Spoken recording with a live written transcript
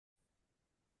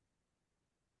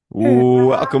Ooh,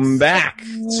 welcome back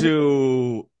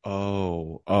to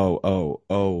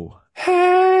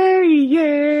Hey,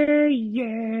 yeah,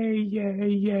 yeah, yeah,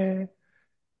 yeah.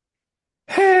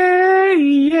 Hey,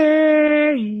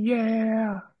 yeah,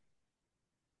 yeah.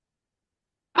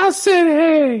 I said,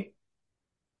 hey,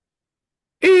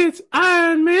 it's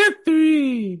Iron Man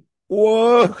 3.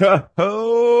 whoa,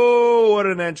 what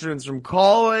an entrance from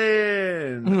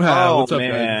Colin. Oh What's up,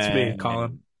 guys? It's me, man.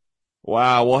 Colin.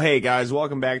 Wow. Well, hey guys,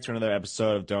 welcome back to another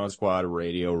episode of Donut Squad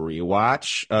Radio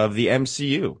Rewatch of the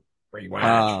MCU. Rewatch.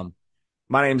 Um,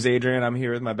 my name's Adrian. I'm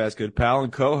here with my best good pal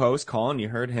and co-host Colin. You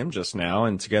heard him just now,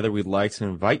 and together we'd like to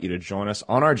invite you to join us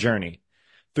on our journey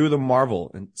through the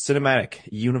Marvel and cinematic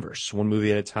universe, one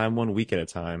movie at a time, one week at a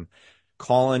time.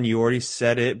 Colin, you already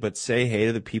said it, but say hey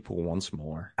to the people once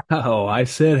more. Oh, I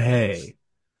said, hey.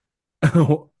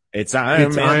 It's Iron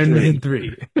It's Man Iron Man 3.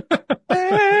 3.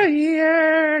 Hey,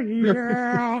 yeah,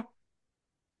 yeah.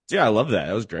 Yeah, I love that.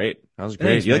 That was great. That was great.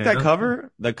 Thanks, You like that man.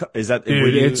 cover? Is that, were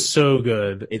Dude, it's you, so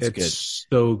good. it's good. It's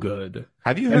so good.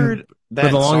 Have you And heard for the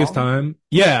that longest song? time,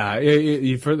 yeah,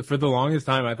 for the longest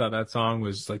time, I thought that song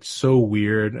was like so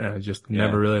weird, and I just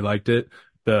never Yeah. really liked it.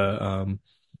 The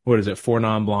what is it? Four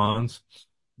Non-Blondes?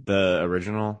 The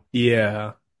original? Yeah,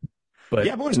 Yeah, but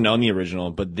I've always known the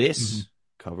original, but mhm. this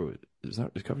cover this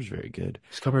cover's very good.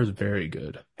 This cover is very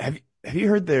good. Have you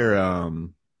heard their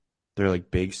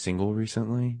like big single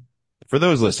recently? For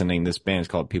those listening, this band is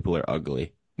called People Are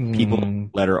Ugly. People Mm,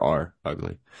 letter R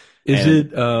ugly. is And it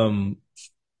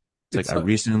it's like It's I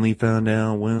recently found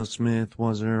out Will Smith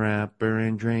was a rapper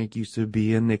and Drake used to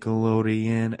be a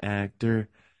Nickelodeon actor.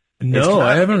 It's no,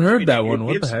 I kind of haven't heard that one. it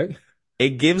What the gives heck? it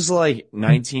gives like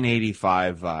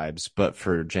 1985 vibes, but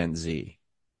for Gen Z.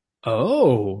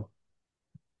 Oh,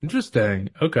 interesting.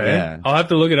 Okay, Yeah, I'll have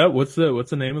to look it up. What's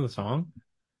the name of the song?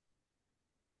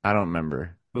 I don't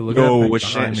remember. But look at it Yo, right what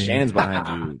behind me. Shannon's behind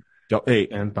you? Don't hey,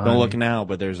 And don't behind look me. now,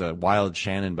 but there's a wild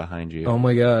Shannon behind you. Oh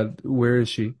my God, where is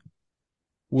she? She's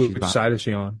Which about side is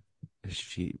she on?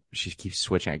 she keeps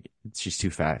switching. She's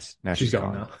too fast. Now She's she's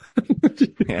gone gone. now.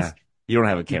 Yeah. You don't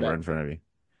have a She's camera back. in front of you.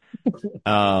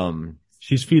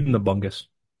 She's feeding the bungus.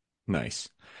 Nice.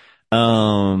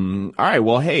 All right.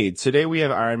 Well, hey, today we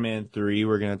have Iron Man 3.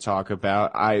 We're gonna talk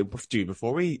about dude,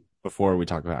 before we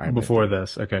talk about Iron Man Before 3,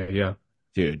 this. Okay, yeah.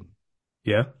 dude,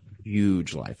 Yeah.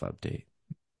 huge life update.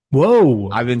 Whoa.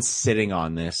 I've been sitting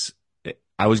on this.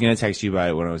 I was gonna text you about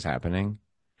it when it was happening,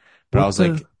 but I What was the?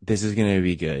 like, this is gonna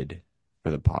be good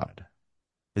for the pod.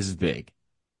 This is big.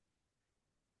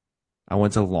 I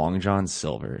went to Long John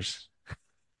Silver's.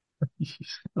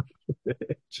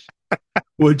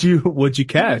 What'd you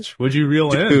catch? What'd you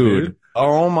reel in, Dude, dude?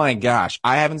 oh my gosh.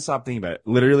 I haven't stopped thinking about it.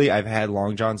 Literally, I've had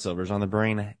Long John Silver's on the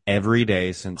brain every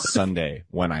day since Sunday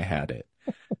when I had it.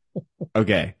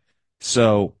 Okay.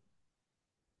 So,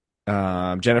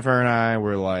 Jennifer and I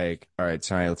were like, all right,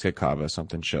 tonight let's get kava,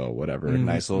 something chill, whatever.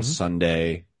 Nice little Mm-hmm.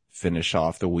 Sunday, finish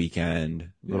off the weekend,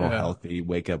 a little Yeah. healthy,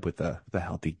 wake up with the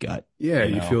healthy gut, Yeah,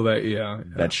 you feel that, yeah, yeah.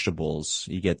 vegetables.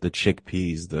 You get the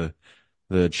chickpeas,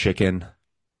 the chicken.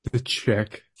 The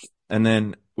check. And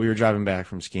then we were driving back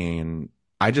from skiing, and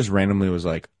I just randomly was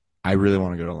like, I really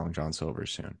want to go to Long John Silver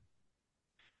soon.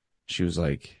 She was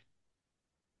like,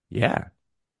 yeah,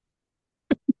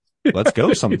 let's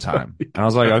go sometime. And I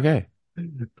was like, okay.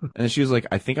 And then she was like,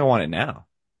 I think I want it now.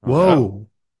 I was like, oh, Whoa.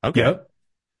 okay. Yep.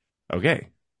 Okay.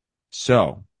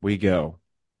 So we go.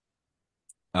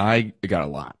 I got a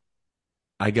lot.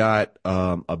 I got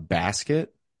a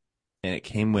basket, and it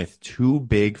came with two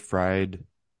big fried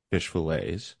fish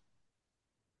fillets,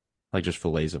 like just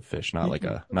fillets of fish, not like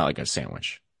a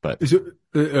sandwich, but Is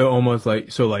it almost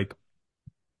like so like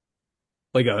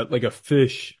a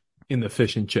fish in the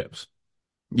fish and chips,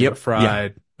 like a yep, yeah,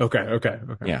 fried. Okay, okay,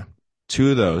 okay. yeah.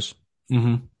 Two of those,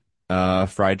 Mm-hmm.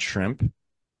 fried shrimp, and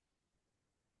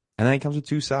then it comes with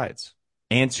two sides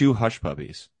and two hush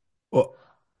puppies. Well,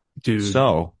 dude,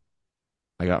 So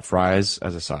I got fries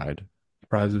as a side,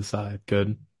 fries aside,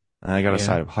 good. and I got a Yeah.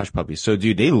 side of hush puppies. So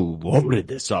dude, they loaded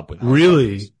this up with hush puppies.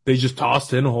 Really? They just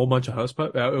tossed in a whole bunch of husk.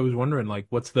 I was wondering, like,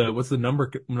 what's the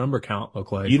number count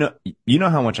look like? You know, you know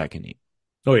how much I can eat.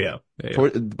 Oh yeah, yeah,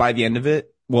 yeah. By the end of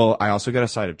it, well, I also got a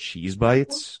side of cheese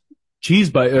bites. Cheese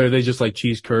bite? Are they just like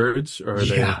cheese curds, or are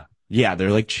they? Yeah, yeah,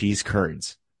 they're like cheese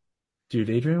curds. Dude,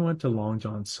 Adrian went to Long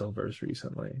John Silver's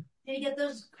recently. Do you get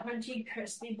those crunchy,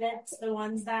 crispy bits? The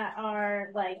ones that are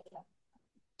like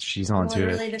She's onto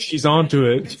literally it. the She's onto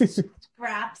it.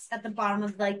 scraps at the bottom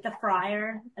of like the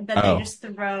fryer, and then they Oh, just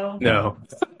throw. No.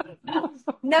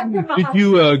 Never Did mind.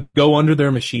 you go under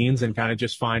their machines and kind of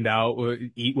just find out,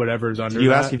 eat whatever's did under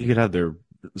you ask that? if you could have their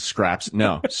scraps?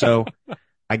 No. So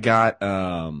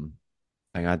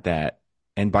I got that.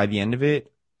 And by the end of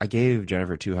it, I gave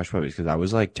Jennifer two hush puppies because I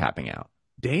was like tapping out.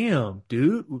 Damn,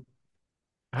 dude.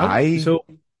 How I so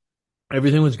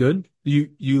everything was good? You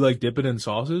like dip it in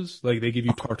sauces? Like they give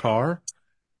you tartar?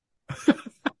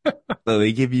 so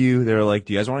they were like,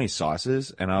 "Do you guys want any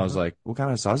sauces?" And I was like, "What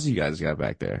kind of sauces you guys got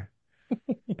back there?"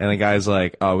 And the guy's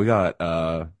like, "Oh, we got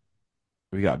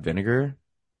vinegar,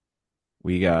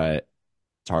 we got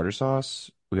tartar sauce,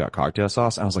 we got cocktail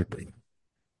sauce." And I was like,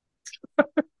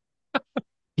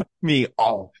 "Me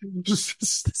all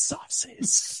Just the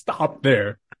sauces." stop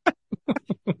there.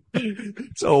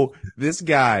 So this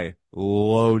guy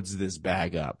loads this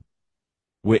bag up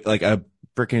with like a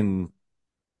freaking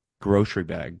grocery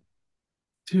bag,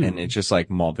 and it's Dude. just like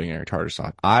malt vinegar tartar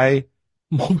sauce. I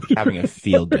having a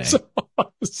field day.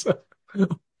 Sauce.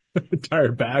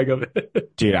 Entire bag of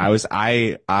it. Dude, I was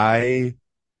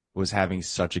having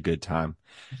such a good time.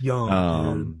 Young,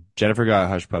 dude. Jennifer got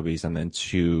hush puppies and then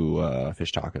two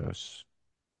fish tacos.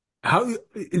 How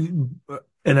and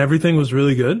everything was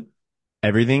really good?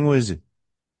 Everything was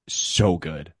so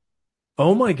good.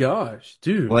 Oh my gosh,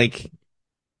 dude. Like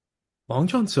Long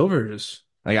John Silver's.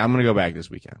 I'm gonna go back this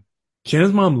weekend.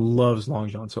 Shannon's mom loves Long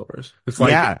John Silver's. It's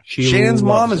like Yeah, she Shannon's mom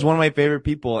loves is it. one of my favorite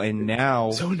people, and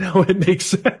now So now it makes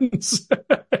sense.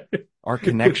 our It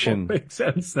all connection. makes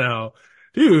sense now.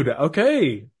 Dude,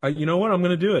 okay. You know what? I'm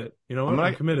gonna do it. You know what? I'm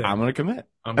I'm committed. gonna commit,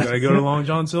 I'm gonna go to Long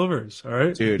John Silver's. All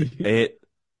right. dude. It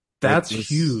That's was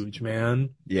huge,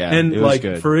 man. yeah, And it was like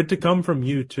good. for it to come from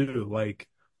you too, like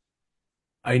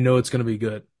I know it's gonna be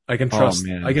good. Oh I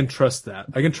man, can trust that.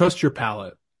 I can trust your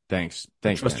palate. thanks,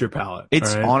 Trust man. your palate. All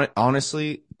It's right.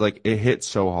 honestly like it hit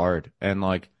so hard, and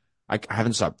like I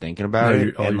haven't stopped thinking Now about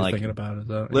it, all and you're like thinking about is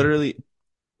that. Yeah. literally,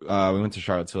 we went to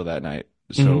Charlottesville that night,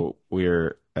 hmm so we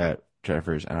were at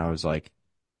Jennifer's, and I was like,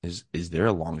 "Is there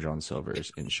a Long John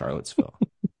Silver's in Charlottesville?"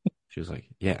 She was like,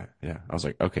 "Yeah, yeah." I was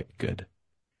like, "Okay, good."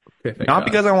 Okay, thank Not God.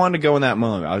 because I wanted to go in that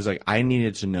moment. I was like, I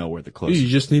needed to know where the Dude, you closest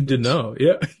just need to was. know.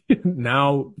 Yeah.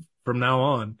 Now, from now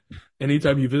on,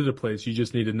 anytime you visit a place, you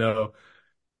just need to know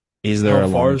Is there how a far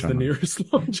Long is the John?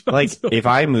 nearest Long John Like, if Silver's.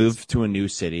 I move to a new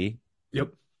city,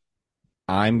 Yep.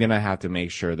 I'm gonna have to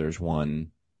make sure there's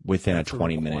one within a That's a 20-minute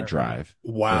requirement. drive.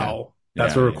 Yeah, Wow.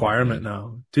 That's a yeah, yeah, yeah, requirement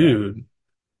now. yeah. Dude,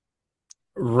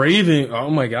 raving. Oh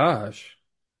my gosh.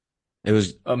 It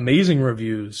was, Amazing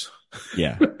reviews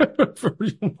yeah, for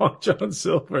Long John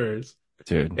Silver's.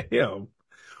 dude, Damn.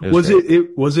 it was great.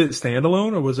 Was it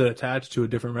standalone or was it attached to a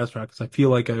different restaurant? Because I feel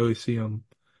like I always see them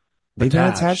They've been attached.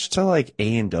 attached to like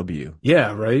A&W.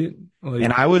 Yeah, right? And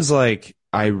Like I was like,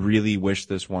 I really wish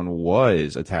this one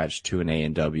was attached to an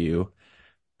A&W,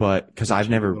 but because get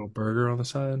you a little burger on the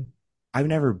side. I've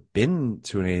never been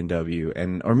to an A&W,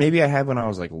 and or maybe I had when I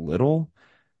was like little.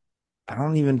 I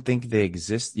don't even think they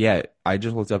exist yet. I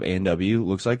just looked up A&W.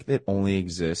 Looks like it only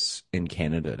exists in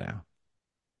Canada now.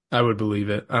 I would believe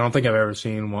it. I don't think I've ever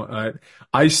seen one.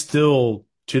 I still,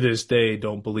 to this day,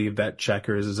 don't believe that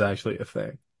Checkers is actually a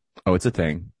thing. Oh, it's a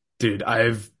thing. Dude,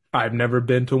 I've never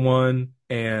been to one,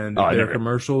 and Oh, I their never.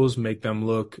 commercials make them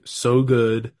look so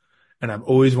good. And I've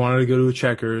always wanted to go to a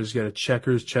Checkers, get a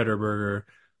Checkers cheddar burger,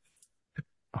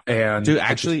 Dude, and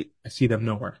actually, I see them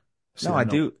nowhere. I see no, I them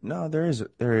nowhere. do. No, there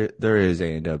is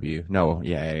A&W. No,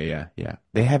 yeah, yeah, yeah, yeah.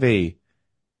 They have a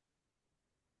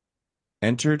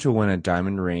enter to win a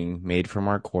diamond ring made from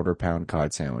our quarter pound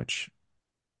cod sandwich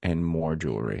and more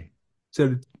jewelry. Is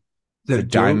that The a joke?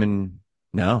 diamond,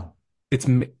 no, It's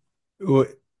what?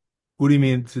 What do you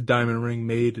mean? It's a diamond ring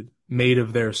made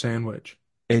of their sandwich?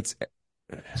 it's,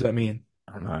 What does that mean?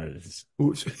 I don't know how it is.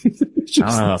 It's I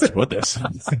don't know how else just to put this.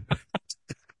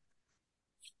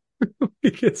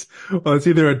 well, it's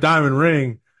either a diamond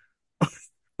ring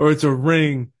or it's a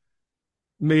ring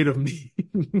made of meat.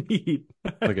 Meat.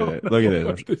 I Look at don't it. Look at know it.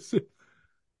 what this is.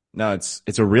 No,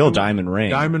 it's a real diamond ring.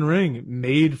 Diamond ring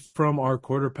made from our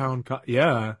quarter pound.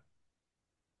 Yeah.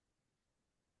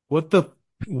 What the?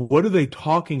 What are they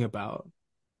talking about?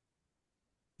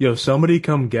 Yo, somebody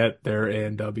come get their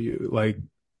A&W. Like,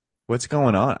 What's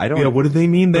going on? I yeah, don't. what do they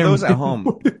mean For they're, those at home,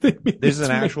 what do they mean there's it's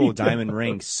an actual made diamond of?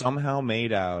 ring somehow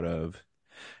made out of.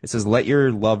 It says, "Let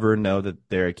your lover know that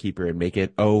they're a keeper and make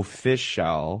it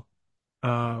official."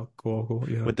 Cool, cool,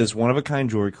 yeah. With this one-of-a-kind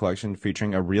jewelry collection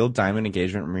featuring a real diamond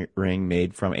engagement ring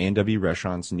made from A&W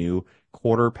Restaurant's new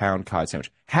quarter-pound cod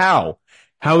sandwich. How?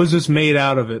 How is this made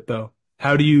out of it though?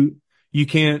 How do you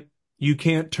can't you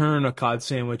can't turn a cod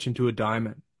sandwich into a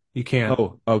diamond. You can't.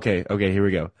 Oh, okay, okay, here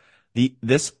we go.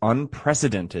 This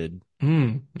unprecedented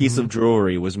piece of Mm-hmm.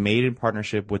 jewelry was made in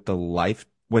partnership with Life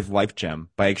Gem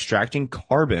by extracting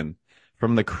carbon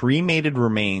from the cremated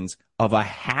remains of a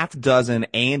half dozen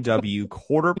A&W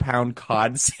quarter-pound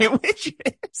cod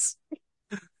sandwiches.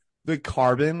 The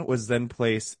carbon was then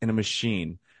placed in a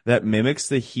machine that mimics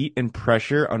the heat and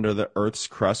pressure under the Earth's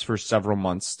crust for several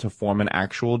months to form an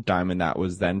actual diamond that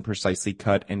was then precisely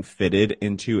cut and fitted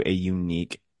into a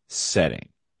unique setting.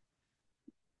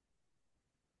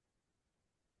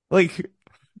 Like,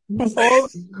 All,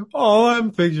 all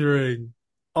I'm picturing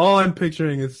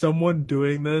is someone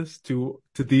doing this to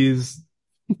these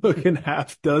fucking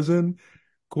half dozen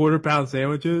quarter-pound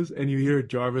sandwiches, and you hear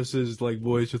Jarvis's like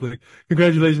voice just like,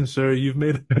 "Congratulations, sir, you've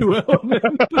made a new element."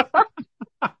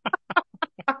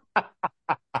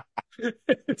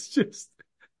 It's just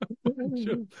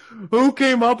who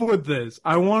came up with this?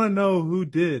 I want to know who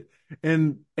did.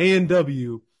 And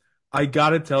A&W, I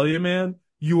gotta tell you, man,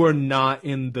 you are not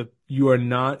in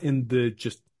the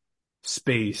just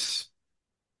space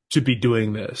to be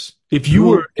doing this. If you who,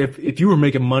 were if you were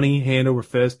making money hand over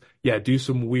fist, yeah, do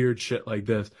some weird shit like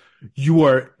this. You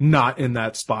are not in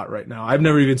that spot right now. I've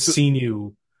never even seen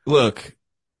you. look,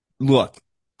 look,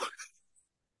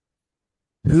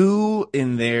 who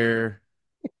in their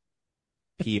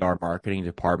PR marketing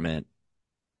department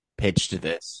pitched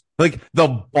this? Like, the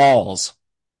balls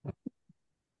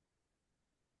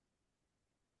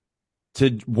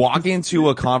to walk into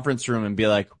a conference room and be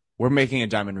like, we're making a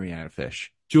diamond ring out of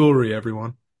fish. Jewelry,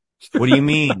 everyone. What do you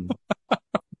mean?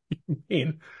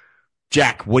 Man,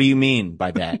 Jack, what do you mean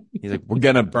by that? He's like, we're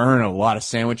going to burn a lot of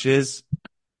sandwiches.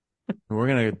 And we're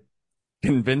going to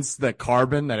convince the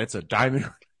carbon that it's a diamond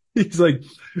ring. he's like,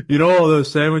 you know, all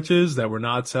those sandwiches that we're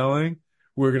not selling,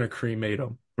 we're gonna cremate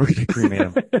them. We're going to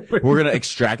cremate them. We're going to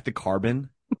extract the carbon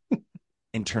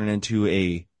and turn it into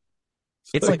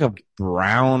it's like a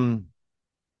brown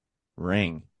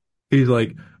ring. He's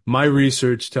like, my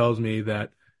research tells me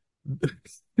that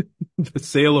the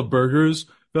sale of burgers,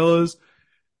 fellas,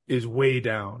 is way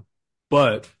down,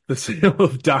 but the sale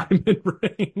of diamond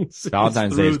rings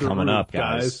Valentine's is Day through is the coming roof, up,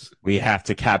 guys. We have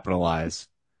to capitalize.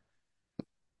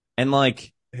 And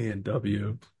like,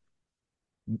 A&W.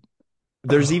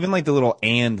 there's Oh, even like the little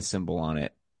and symbol on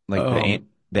it. Like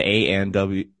the A and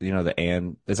W, the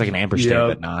and, it's like an ampersand, yeah,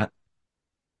 but not.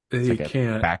 It's they like a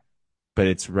can't, back, but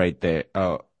it's right there.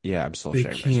 Oh, yeah, I'm still they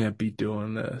sharing my screen. can't be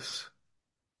doing this.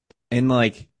 And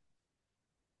like,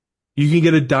 You can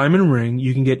get a diamond ring,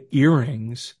 you can get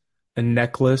earrings, a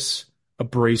necklace, a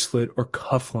bracelet, or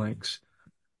cufflinks.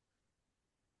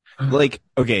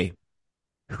 okay,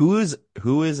 who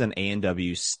is an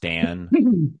A&W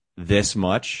stan this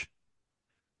much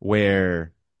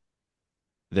where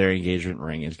their engagement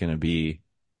ring is going to be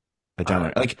a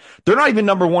diamond? Like, they're not even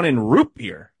number one in root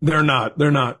beer. They're not.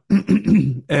 They're not.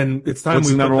 And it's time What's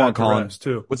we the number put one, that to Colin? rest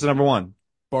too. What's the number one?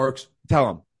 Barks. Tell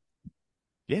them.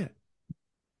 Yeah,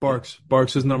 Barks.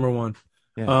 Barks is number one.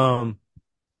 yeah.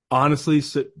 Honestly,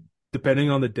 depending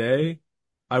on the day,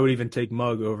 I would even take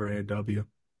Mug over A&W.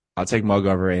 I'll take Mug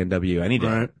over A&W any day.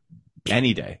 Right?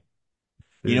 Any day.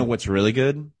 You know Dude, what's really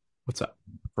good? what's up?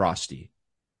 Frosty.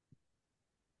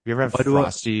 You ever have Why do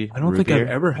Frosty I don't root think I've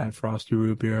beer? ever had Frosty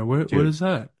root beer. What Dude, is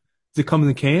that? Does it come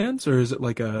in cans or is it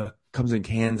like a comes in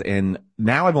cans, and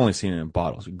now I've only seen it in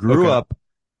bottles. Grew okay? up,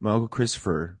 my Uncle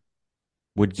Christopher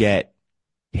would get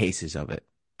cases of it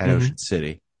at hmm Ocean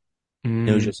City. It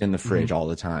was hmm just in the fridge all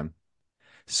the time.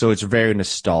 So it's very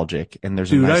nostalgic, and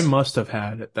there's a Dude, I nice, must have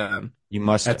had it then you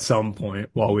must at have. some point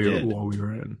while You we were did.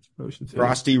 in Ocean City.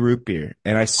 Frosty root beer.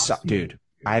 And Frosty root dude,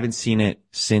 I haven't seen it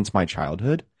since my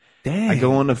childhood. beer. I go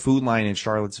Dang. on the Food Line in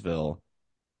Charlottesville,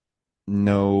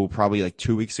 no, probably like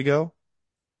 2 weeks ago.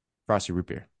 Frosty root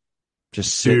beer.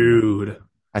 Just sitting there. Dude.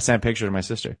 I sent a picture to my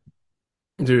sister.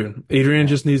 Dude, Adrian Yeah.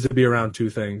 just needs to be around two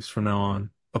things from now on.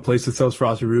 A place that sells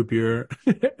Frosty root beer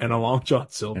and a Long John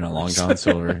And a Long Silver's. John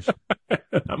Silver's.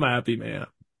 I'm a happy man.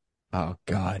 Oh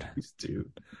God.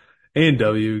 Dude.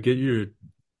 A&W, get your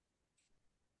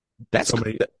That's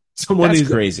somebody that- someone that's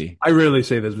needs crazy. I rarely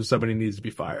say this, but somebody needs to be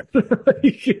fired.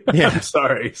 Like, Yeah. I'm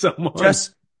sorry, someone.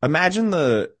 Just imagine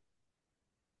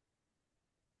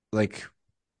like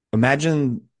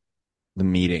imagine the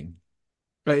meeting,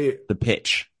 I, the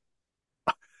pitch.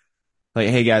 Like,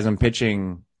 hey guys, I'm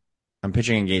pitching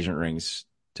engagement rings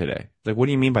today. Like, what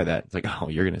do you mean by that? It's like, oh,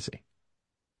 you're gonna see.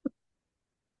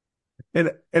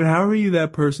 and how are you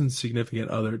that person's significant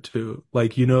other too?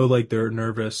 Like, you know, like they're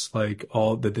nervous, like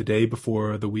all the day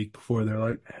before, the week before, they're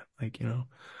like, man, like, you know,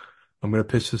 I'm gonna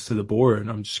pitch this to the board and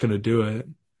I'm just gonna do it.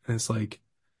 And it's like,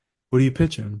 what are you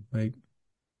pitching? Like,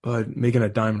 making a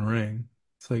diamond ring.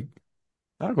 It's like,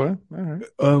 Okay, all right.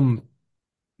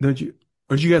 don't you,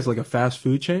 aren't you guys like a fast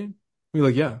food chain? We're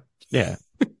like, yeah. Yeah,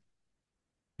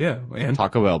 Yeah, man.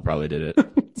 Taco Bell probably did it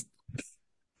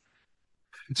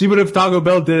See, but if Taco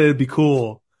Bell did it, it'd be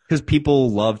cool. because people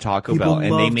love Taco People Bell, and they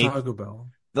love make Taco Bell.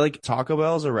 like Taco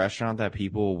Bell is a restaurant that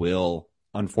people will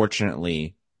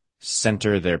unfortunately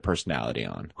center their personality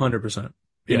on. 100%.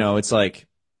 Yeah. It's like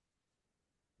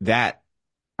that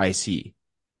I see.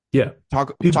 Yeah.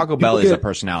 Taco Bell is a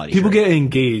personality people trait. get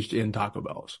engaged in Taco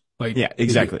Bells. Like, Yeah,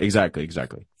 exactly.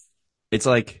 It's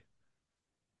like,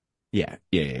 yeah.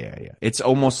 It's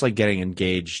almost like getting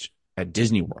engaged at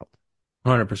Disney World,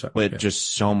 100%. but Yeah.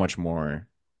 just so much more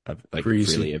of like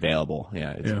Greasy. freely available.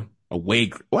 Yeah, it's Yeah.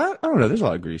 well, I don't know. There's a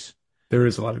lot of grease, There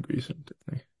is a lot of grease in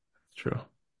Disney. It's true.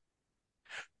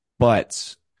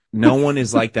 but no one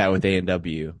is like that with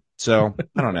A&W. So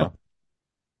I don't know.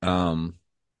 Um,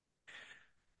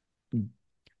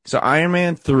 so Iron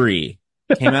Man 3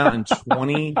 came out in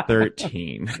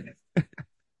 2013.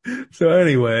 So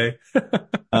anyway,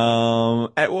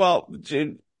 Well,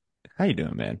 Jade, how you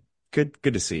doing, man? Good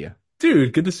to see you.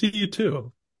 dude, good to see you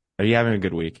too. Are you having a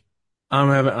good week?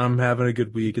 I'm having a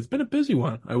good week. It's been a busy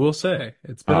one, I will say.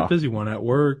 It's been a Oh, busy one at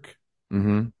work.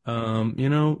 mm-hmm.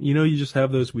 You just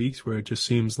have those weeks where it just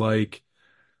seems like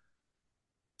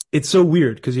it's so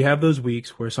weird because you have those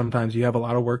weeks where sometimes you have a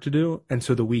lot of work to do, and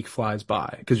so the week flies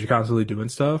by because you're constantly doing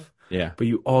stuff. Yeah. But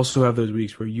you also have those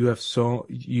weeks where you have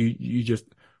you just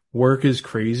work is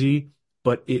crazy,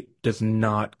 but it does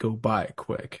not go by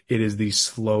quick. It is the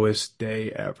slowest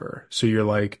day ever. So you're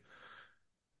like,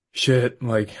 shit,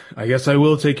 like I guess I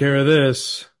will take care of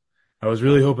this. I was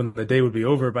really hoping the day would be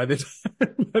over by the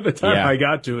by the time Yeah. I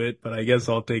got to it, but I guess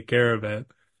I'll take care of it.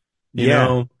 You Yeah.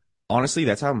 know? Honestly,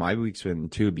 that's how my week's been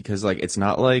too, because like it's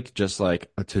not like just like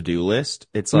a to-do list.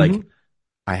 It's like Hmm.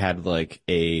 I had like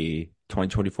a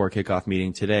 2024 kickoff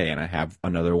meeting today and I have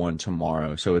another one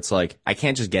tomorrow. So it's like I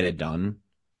can't just get it done.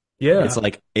 It's Yeah.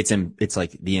 like it's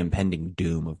like the impending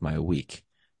doom of my week.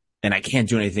 And I can't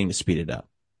do anything to speed it up,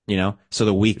 So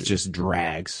the week just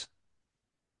drags.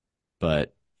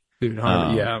 But Dude,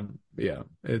 um yeah, yeah.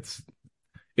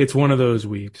 It's one of those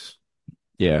weeks.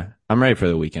 yeah, I'm ready for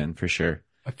the weekend for sure.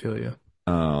 I feel you.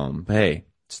 But hey,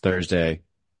 it's Thursday.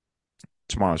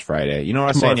 Tomorrow's Friday. You know what I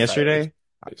was saying Tomorrow's Friday, yesterday?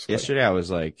 basically. Yesterday I was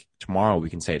like, tomorrow we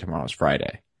can say tomorrow's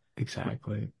Friday.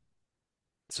 Exactly.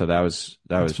 So that And was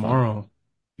fun. tomorrow,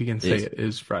 we can say It's, it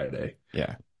is Friday.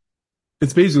 yeah,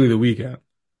 It's basically the weekend.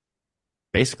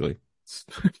 basically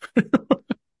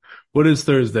What is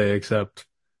Thursday except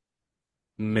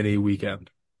mini weekend?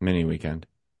 mini weekend.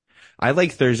 I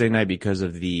like Thursday night because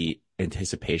of the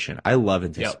anticipation. I love Yep.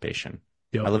 anticipation.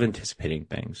 I Yep. love anticipating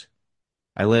things.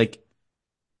 I like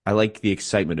I like the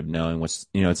excitement of knowing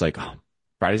it's like, oh,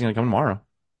 Friday's gonna come tomorrow.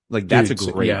 Like that's a Dude,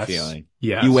 so great yes. feeling. You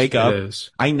Yes, wake it up.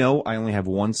 is. I know I only have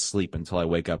one sleep until I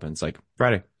wake up and it's like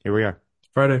Friday. Here we are.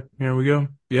 Friday. Here we go.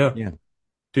 Yeah. Yeah.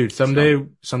 Dude, So,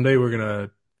 someday we're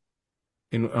gonna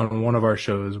on one of our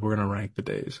shows, we're gonna rank the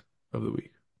days of the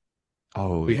week.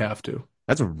 oh, We have to.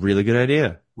 that's a really good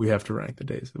idea. We have to rank the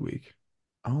days of the week.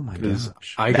 Oh my Because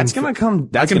gosh. I That's can gonna come. I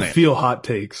That's can gonna. feel hot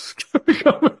takes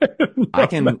coming I from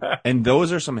can, that. and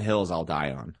those are some hills I'll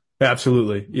die on.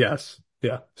 Absolutely. Yes.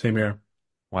 Yeah. Same here.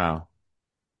 Wow.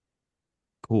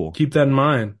 Cool. Keep that in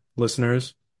mind,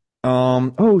 listeners.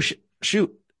 Oh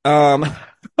shoot. Um,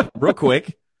 real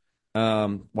quick.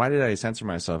 Why did I censor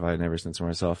myself? I never censor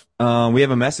myself. We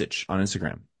have a message on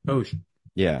Instagram. Oh,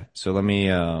 Yeah. So let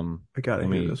me I gotta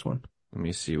let hear me this one. let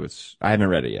me see I haven't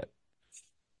read it yet.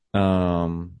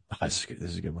 This is good.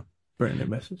 This is a good one. Brand new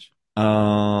message.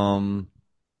 Um,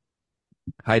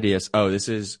 Hi DS. Oh, this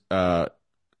is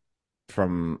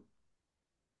from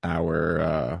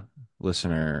our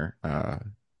listener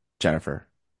Jennifer.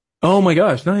 Oh my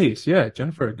gosh, nice. Yeah,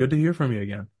 Jennifer, good to hear from you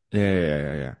again.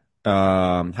 Yeah.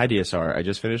 Hi DSR. I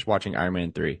just finished watching Iron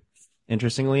Man 3.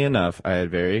 Interestingly enough, I had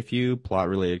very few plot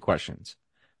related questions.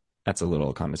 That's a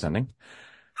little condescending.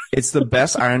 It's the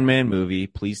best Iron Man movie.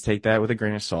 Please take that with a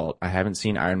grain of salt. I haven't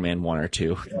seen Iron Man 1 or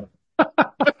 2.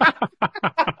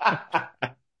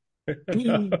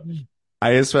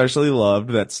 I especially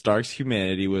loved that Stark's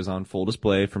humanity was on full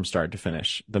display from start to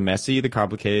finish. The messy, the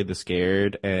complicated, the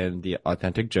scared, and the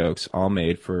authentic jokes all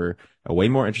made for a way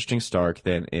more interesting Stark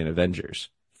than in Avengers.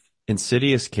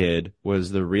 Insidious Kid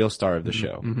was the real star of the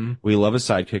show. Mm-hmm. We love a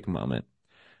sidekick moment.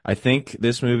 I think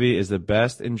this movie is the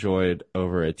best enjoyed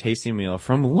over a tasty meal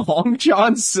from Long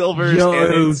John Silver's Yo,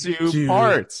 and in two dude.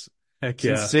 parts. Heck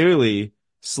yeah. Sincerely,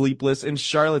 Sleepless in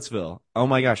Charlottesville. Oh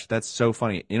my gosh, that's so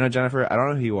funny. Jennifer, I don't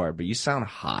know who you are, but you sound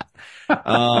hot.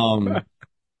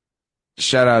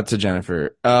 Shout out to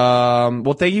Jennifer.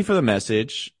 Well, thank you for the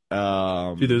message.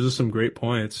 Dude, those are some great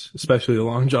points, especially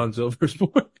along John Silver's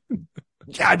point.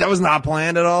 Yeah, that was not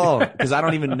planned at all because I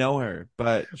don't even know her,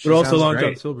 but But she also sounds Long John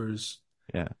great. Silver's.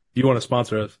 Yeah, You want to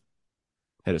sponsor us,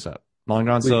 hit us up. Long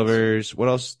John please. Silver's. What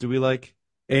else do we like?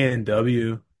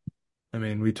 A&W. I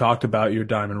mean, we talked about your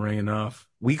diamond ring enough.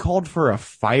 We called for a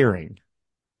firing.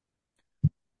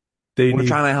 They We're need,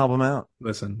 trying to help them out.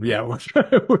 listen, yeah,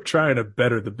 we're trying to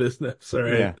better the business. All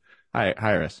right. Yeah,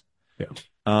 hire us. Yeah.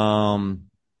 Um.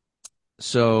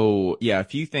 So yeah, a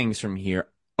few things from here.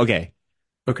 Okay,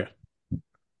 Okay.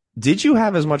 did you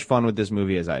have as much fun with this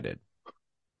movie as I did?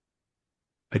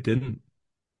 I didn't.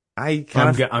 I kind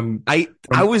of, I'm,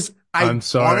 I was, I I'm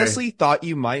sorry. honestly thought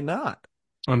you might not.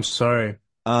 I'm sorry.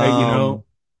 Hey, Um.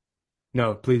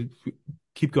 no, please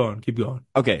keep going. Keep going.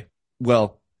 Okay.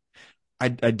 Well,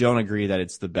 I don't agree that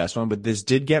it's the best one, but this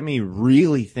did get me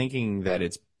really thinking that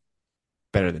it's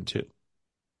better than two.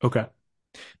 Okay.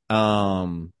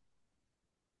 Um.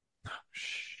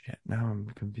 Shit. Now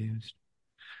I'm confused.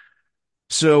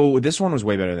 So this one was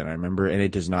way better than I remember, and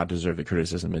it does not deserve the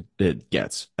criticism it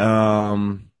gets.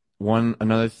 One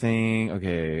another thing.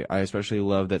 Okay, I especially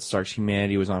love that Stark's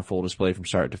humanity was on full display from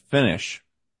start to finish.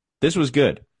 This was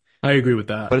good, I agree with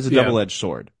that. but it's a Yeah. double-edged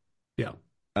sword. Yeah.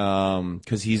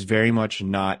 Because he's very much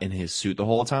not in his suit the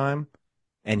whole time,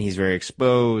 and he's very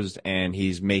exposed, and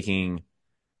he's making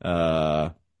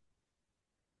uh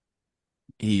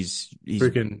he's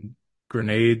Freaking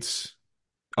grenades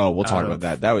oh, we'll talk out about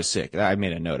that. of, That was sick. I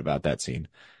made a note about that scene.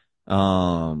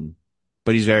 Um,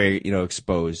 but he's very,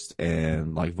 exposed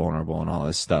and like vulnerable and all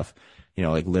this stuff,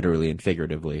 like literally and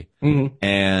figuratively. Mhm.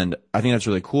 And I think that's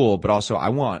really cool. But also, I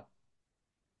want,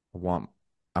 I want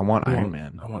Iron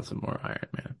Man. I want some more Iron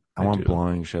Man. I I want do.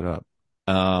 blowing shit up.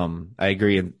 I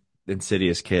agree.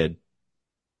 Insidious Kid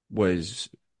was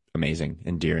amazing,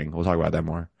 endearing. We'll talk about that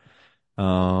more.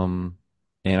 Um,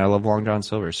 and I love Long John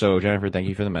Silver. So Jennifer, thank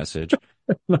you for the message.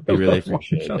 I We really love Long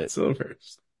appreciate John it.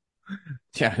 Silver's.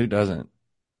 Yeah, who doesn't?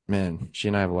 Man, she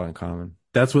and I have a lot in common.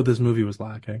 That's what this movie was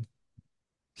lacking.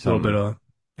 A little bit Some of,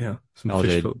 yeah, some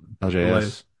fish LJ,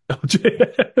 fillets. LJS.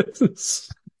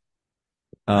 LJS.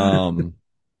 Um,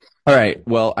 all right.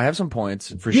 Well, I have some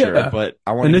points for sure, Yeah. but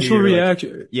I want to hear Initial your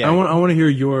reaction. yeah, I want to hear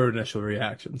your initial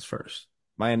reactions first.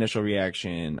 my initial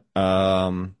reaction.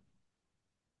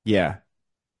 Yeah,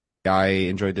 I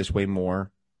enjoyed this way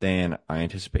more than I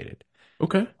anticipated.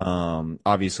 Okay.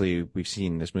 Obviously we've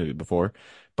seen this movie before,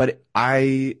 but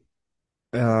there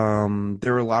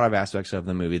were a lot of aspects of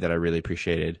the movie that I really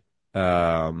appreciated.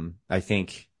 I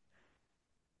think,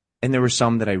 and there were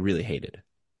some that I really hated.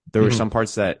 There were Mhm. some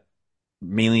parts that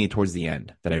mainly towards the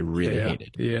end that I really Yeah.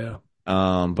 hated. Yeah.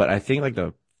 But I think like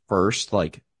the first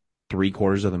like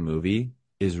three-quarters of the movie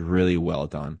is really well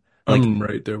done. Like I'm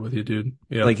right there with you, dude.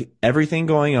 Yeah. like everything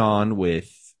going on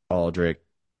with Aldrich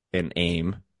and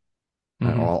AIM,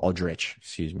 Hmm. Aldrich,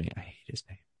 excuse me, I hate his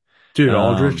name. Dude,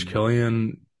 Aldrich Um,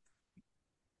 Killian,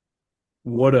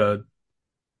 what a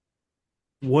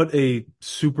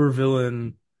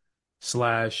supervillain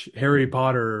slash Harry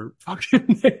Potter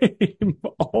fucking name.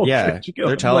 yeah, Aldrich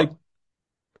they're Killian. Like,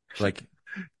 like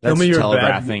tell that's me you're a bad.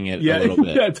 telegraphing it a Yeah, little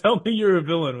bit. yeah. Tell me you're a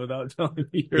villain without telling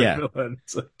me you're a Yeah. villain.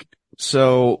 It's like,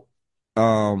 So,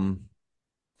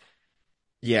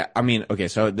 yeah, I mean, okay,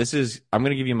 so I'm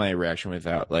gonna give you my reaction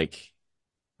without like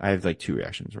I have like two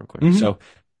reactions real quick. hmm So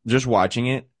just watching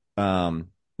it,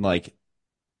 like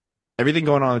everything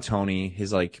going on with Tony,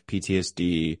 his like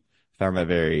PTSD, found that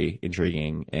very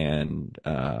intriguing and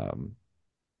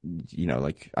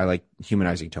like I like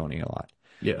humanizing Tony a lot.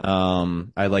 yeah.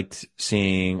 I liked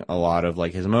seeing a lot of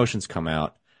like his emotions come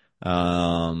out,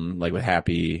 like with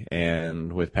Happy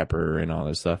and with Pepper and all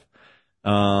this stuff.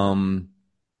 Um,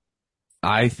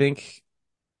 I think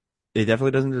it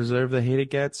definitely doesn't deserve the hate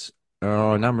it gets.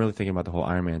 Oh, now I'm really thinking about the whole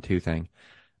Iron Man 2 thing.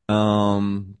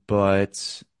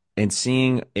 But and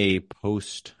seeing a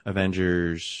post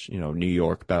Avengers, New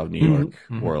York, Battle of New hmm York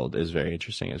hmm world is very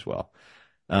interesting as well.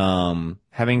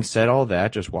 Having said all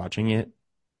that, just watching it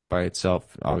by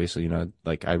itself, obviously,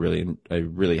 like I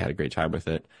really had a great time with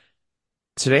it.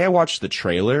 Today I watched the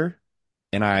trailer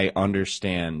and I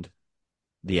understand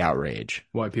the outrage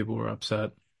Why people were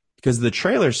upset. because the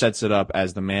trailer sets it up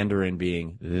as the Mandarin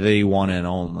being the one and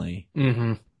only.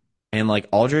 Hmm And like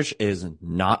Aldrich is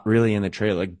not really in the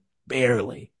trailer, like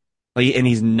barely. Like, and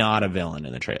he's not a villain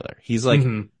in the trailer. He's like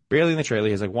hmm barely in the trailer.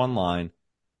 He has like one line,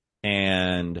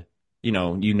 and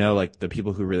like the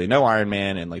people who really know Iron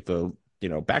Man and like the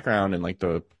background and like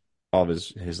the all of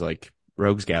his like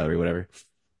rogues gallery, whatever.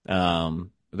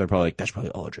 They're probably like that's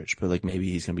probably Aldrich, but like maybe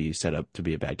he's gonna be set up to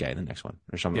be a bad guy in the next one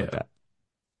or something like Yeah. that.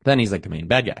 Then he's like the main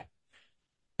bad guy,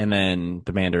 and then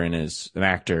the Mandarin is an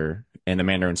actor, and the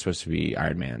Mandarin's supposed to be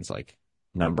Iron Man's like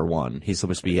number one. He's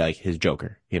supposed to be like his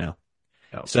Joker, you know.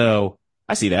 Yeah. So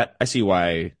I see that. I see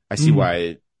why. I see Mm.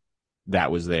 why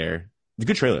that was there. It's a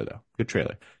good trailer though. Good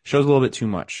trailer. Shows a little bit too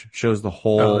much. Shows the Oh,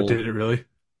 whole. did it really?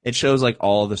 It shows like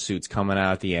all the suits coming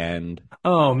out at the end.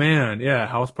 Oh man, yeah.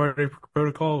 House Party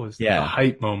Protocol was the Yeah,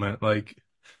 hype moment. Like,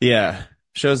 yeah.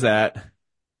 Shows that.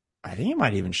 I think it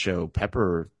might even show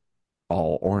Pepper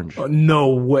all orange. oh,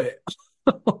 no way,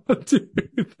 dude.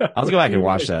 That I'll have to go would back be and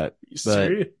watch like, that. you But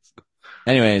serious?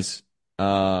 anyways,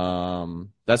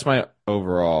 that's my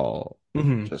overall.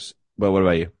 Hmm. Just. But what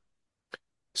about you?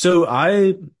 So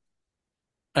I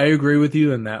agree with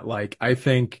you in that. Like, I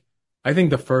think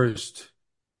the first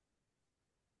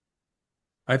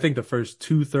I think the first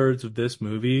two-thirds of this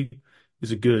movie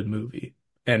is a good movie,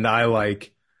 and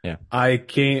Yeah,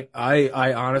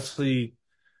 I honestly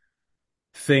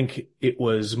think it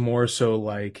was more so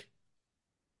like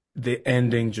the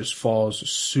ending just falls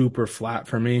super flat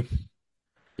for me.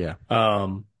 yeah,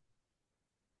 Um,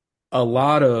 a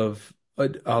lot of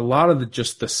the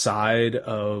just the side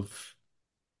of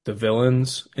the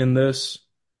villains in this,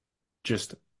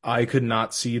 just I could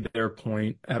not see their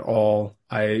point at all.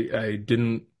 I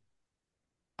didn't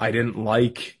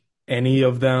like any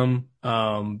of them.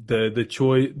 The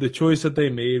choice that they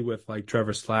made with like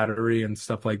Trevor Slattery and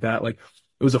stuff like that, like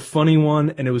it was a funny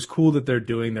one, and it was cool that they're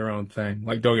doing their own thing.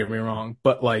 Like, don't get me wrong,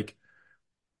 but like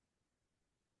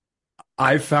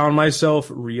I found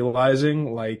myself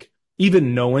realizing, like,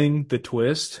 even knowing the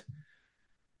twist,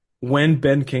 when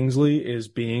Ben Kingsley is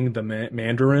being the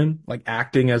Mandarin, like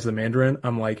acting as the Mandarin,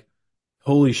 I'm like,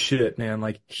 holy shit, man.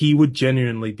 Like, he would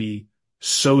genuinely be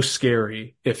so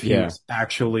scary if he yeah. was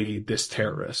actually this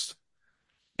terrorist.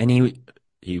 And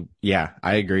yeah,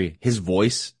 I agree. His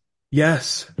voice,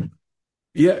 Yes.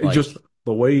 Yeah. Just like,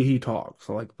 the way he talks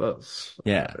like this.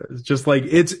 yeah, It's just like,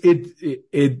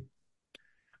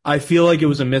 I feel like it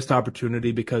was a missed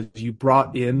opportunity because you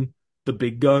brought in the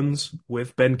big guns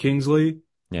with Ben Kingsley,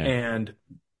 yeah, and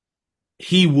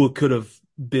he would could have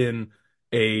been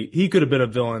he could have been a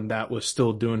villain that was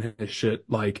still doing his shit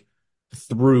like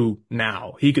through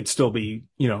now. He could still be,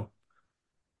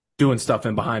 doing stuff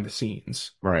in behind the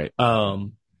scenes. right.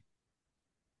 Um,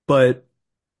 but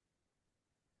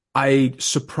I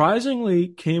surprisingly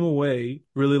came away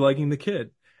really liking the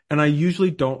kid. And I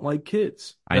usually don't like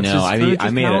kids. I That's know. just kind of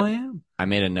just how I am. I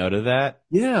made a note of that.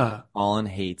 Yeah, Colin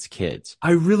hates kids.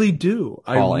 I really do.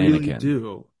 I Call really Anakin.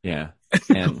 do. Yeah.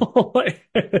 And Like,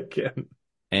 again.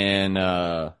 and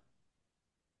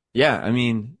yeah, I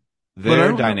mean, But I they're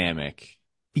don't know. dynamic.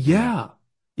 Yeah.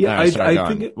 Yeah. All Yeah, right, sorry, I go think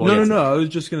on. We'll no, no, get to no. that. I was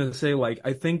just gonna say, like,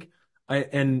 I think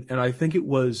and I think it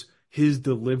was his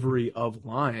delivery of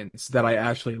lines that I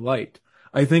actually liked.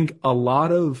 I think a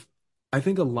lot of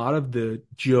the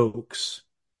jokes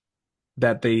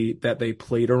that they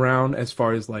played around, as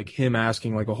far as like him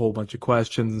asking like a whole bunch of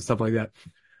questions and stuff like that.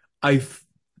 I f-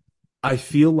 I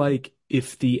feel like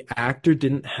if the actor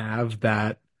didn't have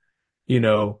that, you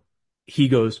know, he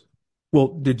goes, well,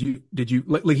 did you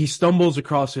like he stumbles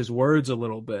across his words a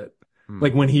little bit. Hmm.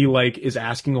 Like when he like is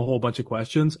asking a whole bunch of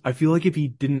questions, I feel like if he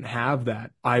didn't have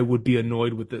that, I would be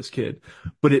annoyed with this kid.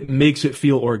 But it makes it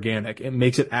feel organic. It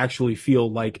makes it actually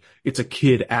feel like it's a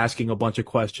kid asking a bunch of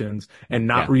questions and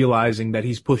not Yeah. realizing that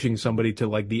he's pushing somebody to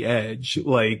like the edge.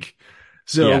 Like,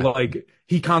 so Yeah. like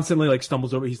he constantly like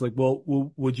stumbles over. He's like, well,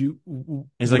 would you,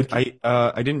 He's like, would you,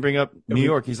 I didn't bring up New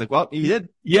York. He's like, well, you did.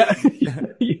 yeah,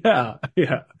 yeah,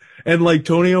 yeah. And like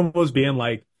Tony almost being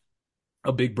like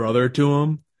a big brother to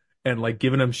him and like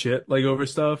giving him shit like over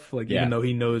stuff, like even Yeah. though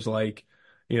he knows like,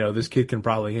 this kid can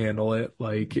probably handle it.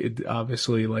 Like it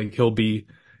obviously like he'll be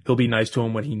nice to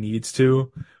him when he needs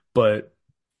to, but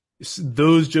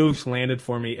those jokes landed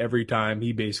for me every time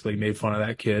he basically made fun of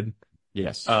that kid.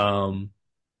 Yes. Um,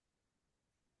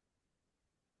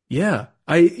 yeah,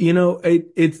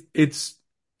 it's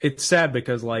sad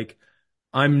because like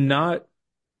I'm not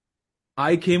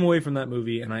I came away from that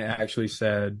movie and I actually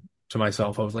said to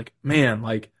myself, I was like, man,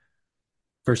 like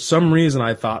for some reason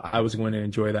I thought I was going to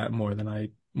enjoy that more than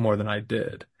I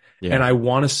did. And Yeah. I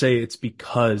want to say it's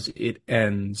because it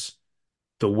ends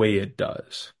the way it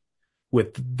does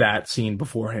with that scene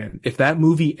beforehand. If that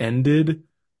movie ended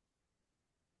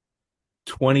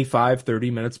 25,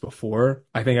 30 minutes before,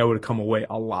 I think I would have come away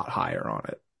a lot higher on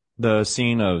it. The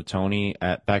scene of Tony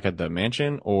back at the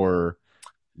mansion or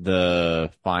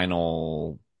the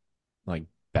final like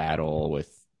battle with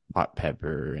Hot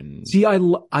Pepper and See, I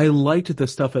liked the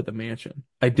stuff at the mansion.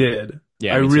 I did.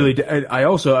 I yeah, me too. really did. I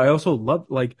also loved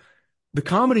like the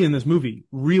comedy in this movie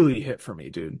really hit for me,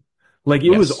 dude. Like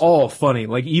it was Yes. all funny.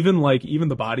 Like even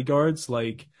the bodyguards,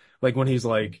 like when he's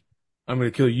like, I'm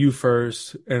gonna kill you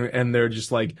first, and they're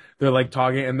like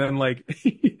talking, and then like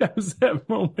he has that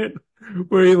moment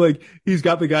where he's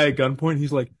got the guy at gunpoint.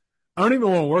 He's like, I don't even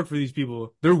want to work for these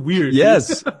people. They're weird, dude.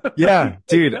 Yes. Yeah, Like,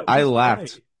 dude, that I was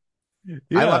laughed. funny.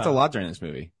 I laughed a Yeah, lot during this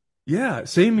movie. yeah,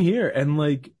 same here. And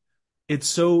like,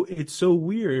 it's so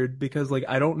weird because like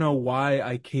I don't know why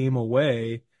I came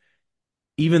away,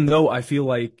 even though I feel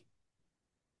like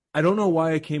I don't know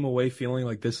why I came away feeling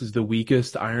like this is the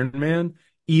weakest Iron Man,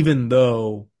 even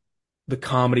though the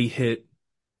comedy hit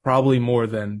probably more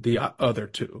than the other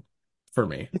two for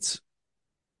me. It's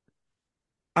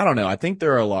I don't know. I think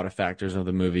there are a lot of factors of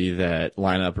the movie that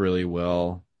line up really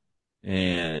well.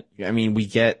 And I mean, we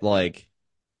get like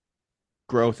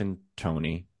growth in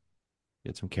Tony,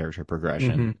 get some character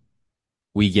progression. Hmm.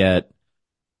 We get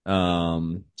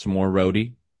some more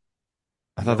Rhodey.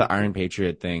 I thought the Road. Iron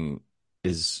Patriot thing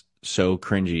is so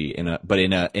cringy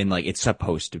in like it's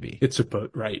supposed to be. It's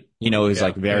supposed right. You know, it's Yeah,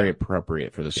 like very yeah,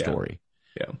 appropriate for the yeah, story.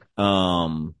 yeah.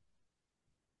 Um,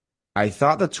 I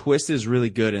thought the twist is really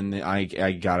good, and I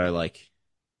gotta like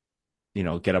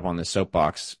get up on the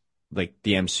soapbox. Like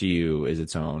the MCU is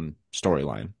its own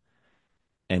storyline,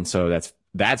 and so that's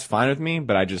fine with me.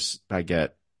 But I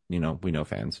get we know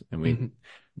fans, and we Hmm.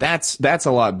 that's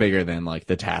a lot bigger than like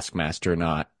the Taskmaster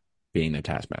not being the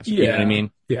Taskmaster. You know what I Yeah,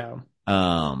 mean? yeah.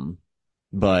 Um,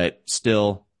 but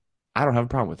still, I don't have a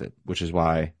problem with it, which is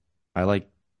why I like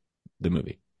the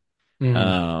movie.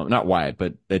 Hmm. Not why,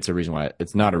 but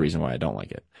it's not a reason why I don't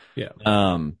like it. Yeah,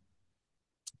 Um,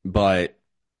 but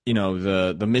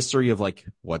the mystery of like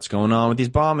what's going on with these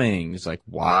bombings, like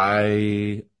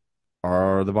why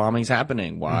are the bombings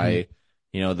happening? hmm, Why,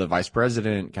 the vice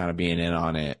president kind of being in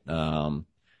on it.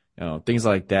 Things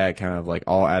like that kind of like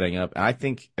all adding up. And I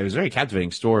think it was a very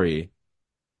captivating story.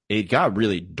 It got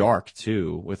really dark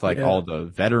too, with like yeah. all the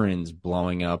veterans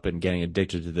blowing up and getting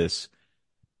addicted to this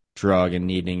drug and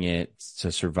needing it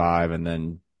to survive, and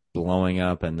then blowing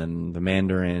up, and then the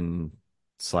Mandarin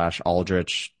slash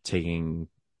Aldrich taking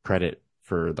credit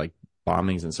for like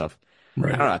bombings and stuff.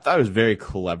 I don't Right. know. I thought it was very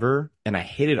clever, and I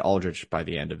hated Aldrich by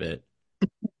the end of it.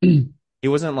 He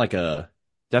wasn't like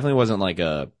definitely wasn't like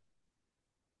a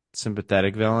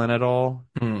sympathetic villain at all.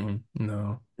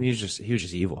 No, He was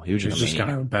just evil. He was he just was a just kind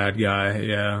maniac. of a bad guy.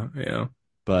 Yeah, yeah,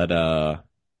 But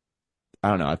I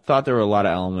don't know. I thought there were a lot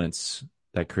of elements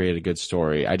that created a good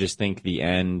story. I just think the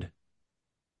end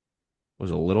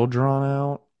was a little drawn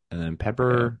out, and then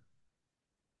yeah. Pepper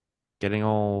getting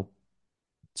all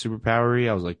superpowery.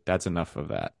 I was like, that's enough of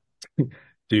that.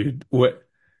 Dude,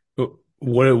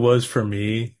 what it was for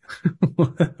me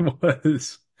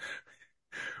was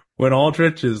when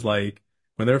Aldrich is like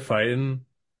when they're fighting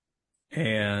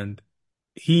and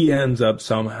he ends up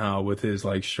somehow with his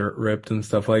like shirt ripped and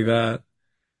stuff like that.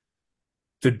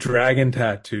 The dragon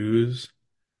tattoos,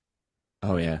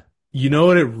 Oh yeah, you know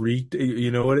what it reeked,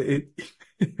 you know what it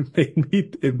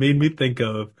made me think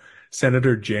of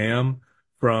Senator Jam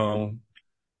from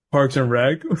Parks and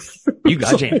Rec. you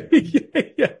It's got like, Jam. yeah,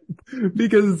 yeah.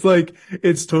 Because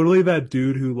it's totally that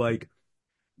dude who like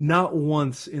not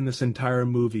once in this entire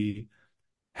movie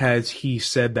has he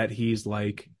said that he's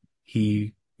like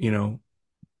he,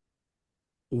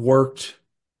 worked,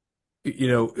 you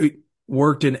know,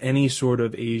 worked in any sort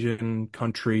of Asian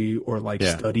country or like Yeah,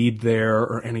 studied there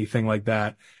or anything like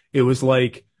that. It was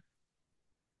like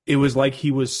it was like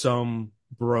he was some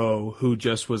bro who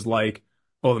just was like,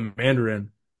 "Oh, the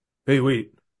Mandarin. Hey,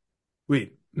 wait,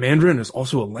 Mandarin is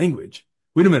also a language.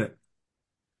 Wait a minute.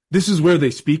 This is where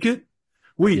they speak it?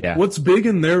 Wait, yeah, what's big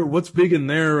in there,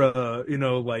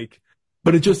 like,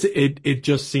 but it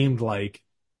just seemed like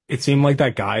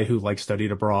that guy who like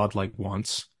studied abroad like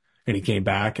once and he came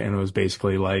back and it was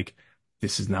basically like,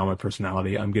 this is now my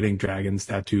personality. I'm getting dragons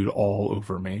tattooed all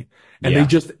over me. And they yeah.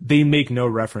 just, they make no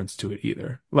reference to it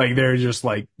either. Like, they're just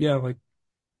like, yeah, like,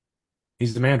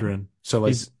 he's the Mandarin. So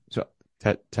like, He's so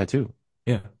tattoo.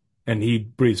 yeah. And he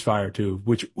breathes fire too,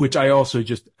 which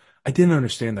I didn't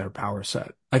understand their power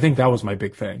set. I think that was my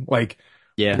big thing. Like,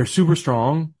 Yeah, they're super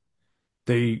strong.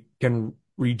 They can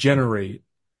regenerate,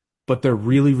 but they're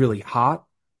really, really hot.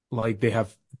 Like they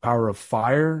have the power of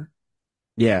fire.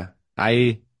 yeah.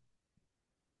 I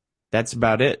That's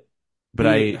about it. But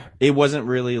It, it wasn't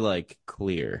really like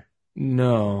clear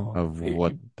no. of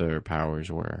what their powers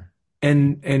were.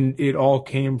 And it all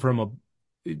came from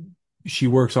she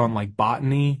works on like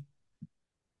botany.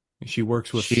 She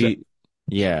works with, She,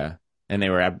 yeah, and they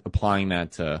were applying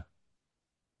that to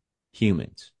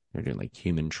humans. They're doing like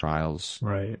human trials.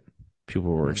 right,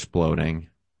 People were right, exploding.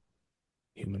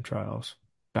 human trials.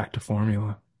 Back to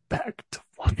formula. Back to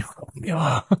formula.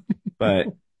 Formula.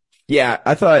 But yeah,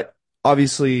 I thought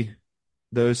obviously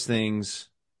those things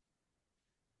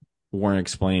weren't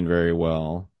explained very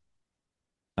well.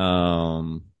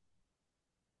 Um,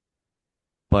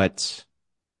 but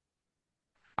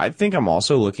I think I'm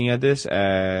also looking at this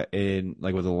in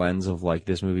like with a lens of like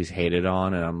this movie's hated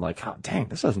on, and I'm like, oh dang,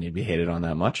 this doesn't need to be hated on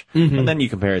that much. But Hmm. then you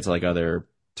compare it to like other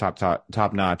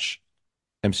top notch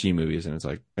MCU movies, and it's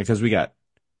like because we got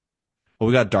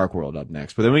Dark World up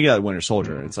next, but then we got Winter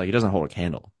Soldier, and it's like it doesn't hold a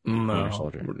candle to Winter No,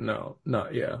 Soldier no,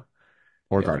 not yeah,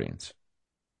 or yeah. Guardians.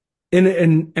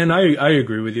 And I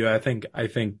agree with you. I think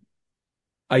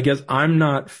I guess I'm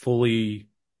not fully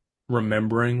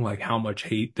remembering like how much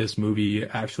hate this movie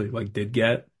actually like did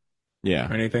get Yeah,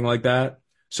 or anything like that.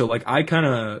 So like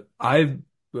uh,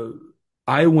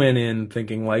 I went in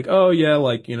thinking like, oh yeah,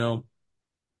 like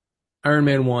Iron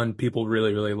Man 1 people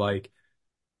really really like.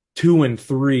 2 and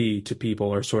 3 to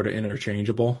people are sort of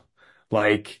interchangeable.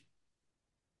 Like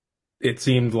it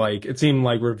seemed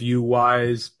like review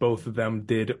wise both of them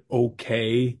did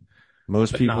okay,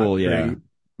 most but not people, yeah, great.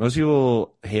 most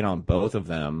people hate on both of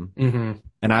them, Hmm.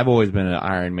 and I've always been an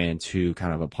Iron Man 2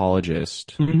 kind of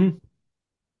apologist. Hmm.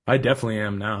 I definitely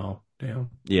am now. Damn.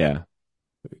 Yeah,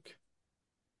 Like,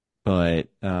 but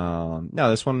no,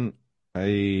 this one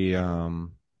I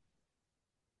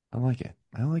like it.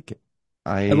 I like it.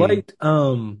 I I liked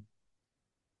the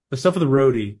stuff with the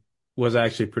roadie was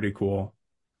actually pretty cool.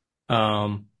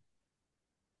 Um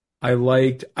I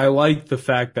liked the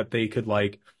fact that they could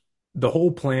like the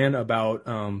whole plan about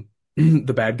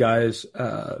the bad guys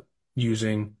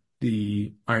using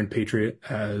the Iron Patriot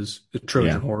as the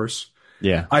Trojan yeah horse.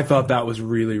 yeah I thought that was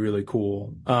really, really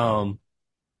cool.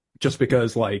 Just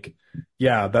because like,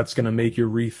 yeah, that's gonna make you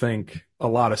rethink a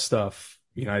lot of stuff,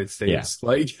 United yeah. States.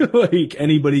 Like like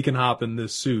anybody can hop in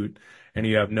this suit and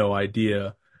you have no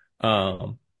idea.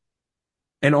 Um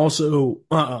and also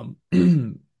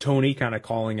Tony kind of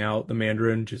calling out the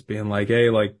Mandarin, just being like, hey,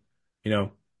 like, you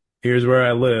know, here's where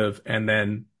I live, and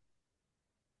then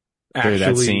Dude, that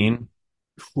actually, scene.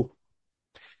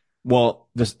 Well,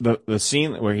 the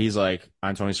scene where he's like,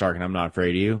 "I'm Tony Stark and I'm not afraid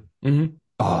of you." hmm,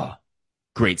 Oh,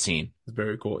 great scene. it's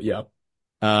very cool. Yeah.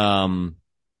 Um,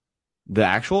 the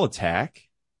actual attack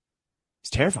is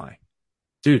terrifying.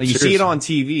 Dude, Like you see it seriously. on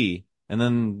TV, and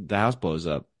then the house blows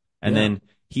up, and Yeah. then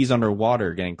he's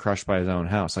underwater getting crushed by his own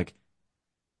house. Like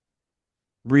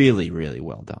really, really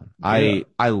well done. Yeah.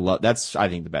 I love that's I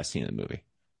think the best scene in the movie.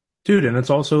 Dude, and it's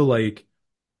also like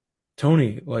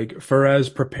Tony, like for as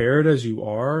prepared as you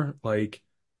are, like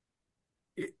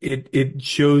it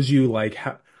shows you like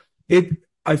how it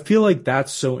I feel like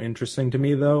that's so interesting to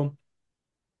me though.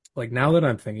 Like now that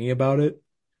I'm thinking about it,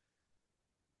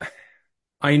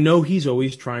 I know he's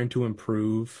always trying to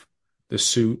improve the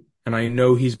suit, and I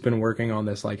know he's been working on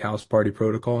this like house party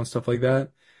protocol and stuff like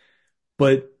that.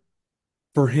 But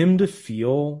for him to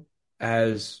feel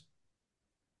as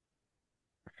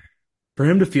for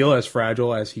him to feel as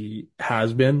fragile as he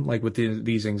has been, like with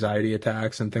these anxiety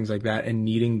attacks and things like that, and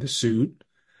needing the suit,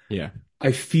 Yeah.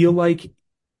 I feel like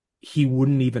he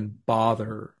wouldn't even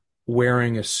bother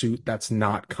wearing a suit that's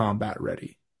not combat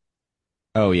ready.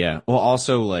 Oh yeah. Well,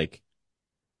 also like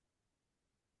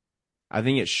I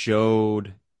think it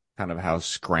showed kind of how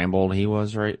scrambled he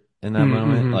was right in that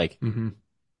moment. Mm-hmm. Mm-hmm.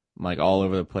 Like all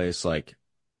over the place. Like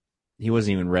he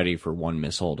wasn't even ready for one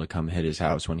missile to come hit his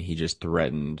house when he just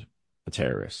threatened a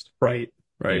terrorist, Right.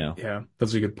 you Right. know? Yeah,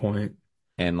 that's a good point.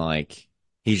 And like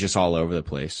he's just all over the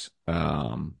place,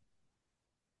 acting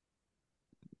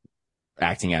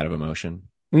out of emotion.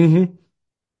 Mm-hmm.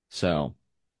 So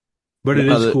But it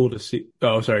one of is the cool to see.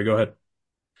 Oh, sorry, go ahead.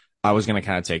 I was gonna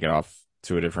kind of take it off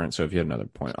to a different. So if you had another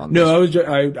point on No, this,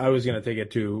 I was gonna take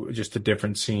it to just a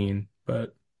different scene,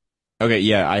 but okay,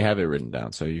 yeah, I have it written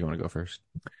down. So you want to go first?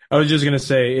 I was just gonna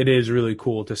say it is really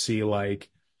cool to see like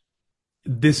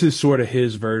this is sort of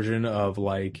his version of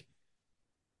like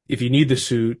if you need the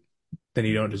suit, then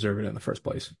you don't deserve it in the first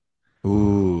place.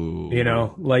 Ooh,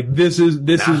 Like this is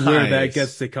where that gets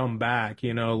nice. to come back,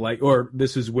 like or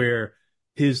this is where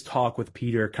his talk with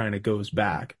Peter kind of goes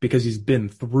back because he's been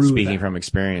through Speaking that. from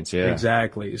experience, yeah,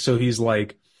 Exactly. So he's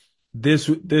like this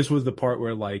was the part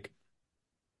where like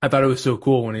I thought it was so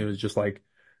cool when he was just like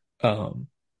um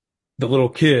the little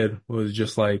kid was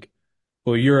just like,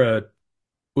 well,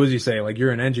 what does he say? Like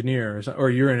you're an engineer or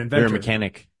you're an you're a inventor.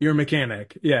 mechanic. You're a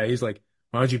mechanic. Yeah, he's like,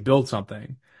 why don't you build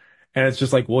something? And it's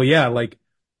just like, well, yeah, like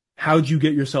how'd you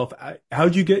get yourself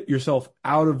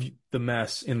out of the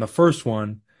mess in the first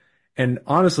one? And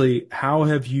honestly, how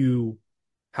have you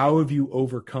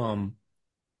overcome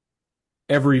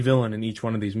every villain in each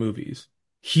one of these movies?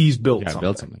 He's You built gotta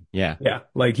build something. something. Yeah, Yeah,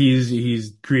 like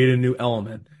he's created a new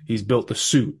element. He's built the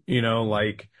suit,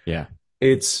 like yeah.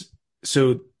 it's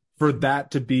so for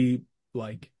that to be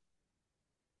like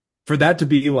for that to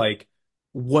be like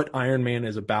what Iron Man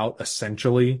is about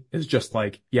essentially is just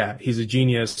like, yeah, he's a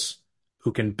genius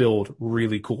who can build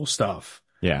really cool stuff.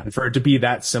 Yeah. And for it to be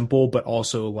that simple, but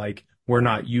also like we're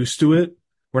not used to it.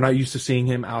 We're not used to seeing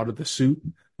him out of the suit,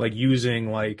 like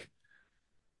using like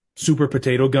super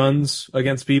potato guns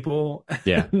against people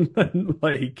Yeah. and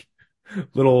like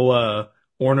little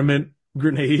ornament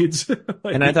grenades.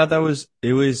 And I Like, thought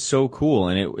it was so cool,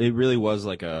 and it really was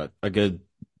like a good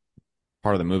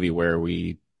part of the movie where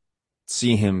we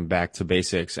see him back to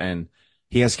basics, and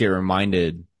he has to get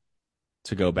reminded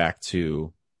to go back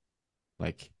to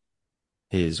like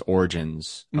his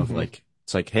origins of mhm. like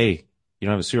it's like, hey, you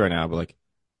don't have a suit right now, but like,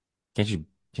 can't you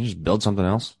just build something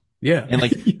else? Yeah. And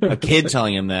like Yeah, a kid like,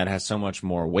 telling him that has so much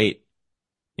more weight,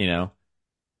 you know?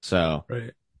 So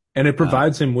right. And it uh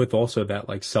provides him with also that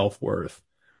like self-worth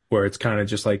where it's kind of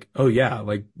just like, oh yeah,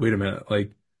 like wait a minute,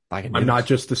 like I can I'm do not this.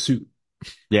 just the suit.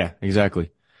 Yeah, exactly.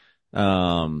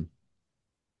 Um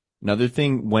Another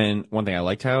thing, when one thing I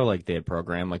liked how like they had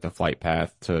programmed like the flight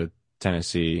path to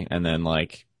Tennessee, and then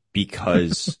like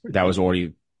because that was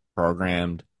already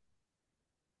programmed,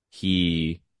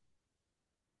 he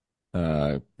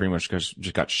pretty much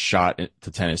just got shot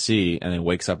to Tennessee, and then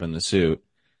wakes up in the suit,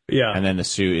 Yeah. and then the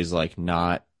suit is like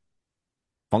not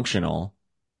functional,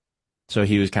 so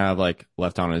he was kind of like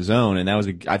left on his own, and I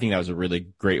think that was a really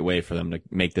great way for them to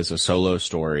make this a solo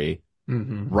story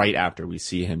Hmm. right after we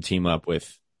see him team up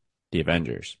with the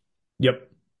Avengers. Yep.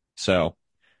 So.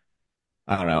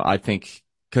 I don't know. I think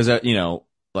because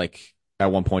like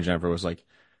at one point Jennifer was like,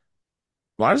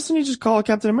 "Why doesn't he just call it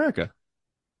Captain America?"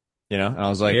 And I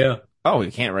was like, Yeah. "Oh,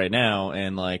 he can't right now."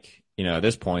 And like, at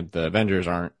this point, the Avengers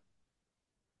aren't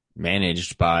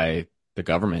managed by the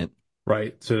government.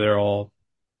 Right. So they're all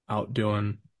out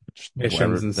doing Just missions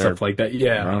whatever, and they're stuff like that. their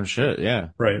Yeah. own shit. Yeah.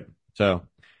 Right. So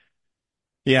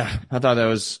yeah, I thought that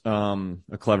was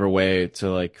a clever way to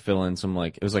like fill in some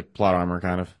like it was like plot armor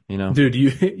kind of. Dude,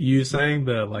 you saying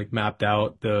the like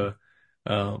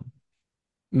um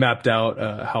mapped out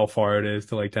how far it is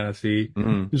to like Tennessee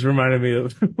Hmm. just reminded me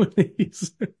of when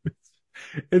he's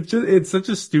it's such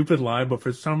a stupid line, but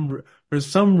for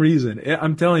some reason,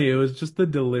 I'm telling you, it was just the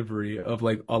delivery of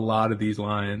like a lot of these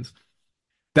lines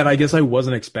that I guess I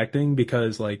wasn't expecting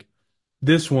because like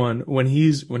this one when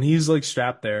he's like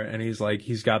strapped there and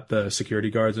he's got the security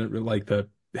guards and like the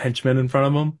henchmen in front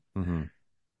of him, Hmm.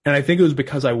 and I think it was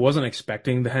because I wasn't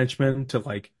expecting the henchmen to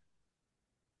like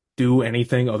do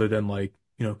anything other than like,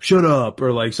 shut up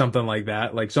or like something like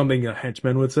that, like something a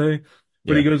henchman would say.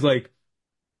 But he Yeah. goes like,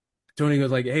 Tony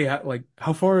goes like, hey, like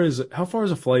how far is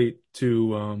a flight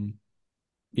to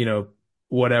you know,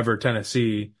 whatever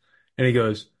Tennessee? And he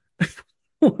goes,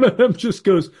 one of them just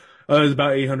goes, it's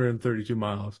about 832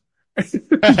 miles. He's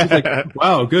just like,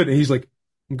 wow, good. And he's like,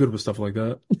 I'm good with stuff like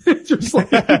that. Just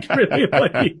like really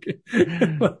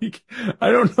like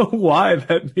I don't know why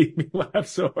that made me laugh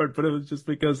so hard, but it was just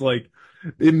because like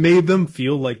it made them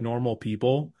feel like normal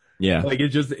people. Yeah. Like it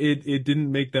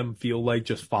didn't make them feel like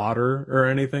just fodder or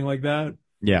anything like that.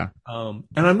 Yeah. And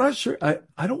I'm not sure.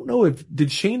 I don't know if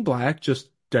did Shane Black just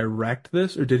direct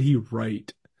this or did he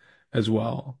write as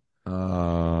well?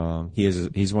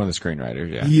 He's one of the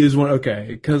screenwriters. Yeah. He is one. Okay,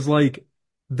 because like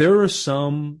there are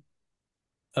some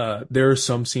there are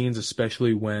some scenes,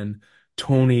 especially when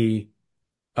Tony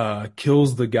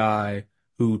kills the guy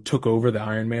who took over the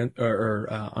Iron Man or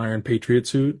Iron Patriot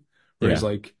suit, where he's Yeah.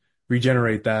 like,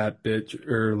 regenerate that bitch,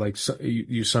 or like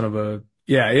you son of a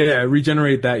yeah,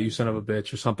 regenerate that you son of a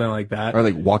bitch or something like that. Or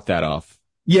like walk that off.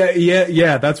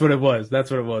 Yeah. That's what it was. That's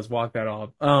what it was. Walk that off.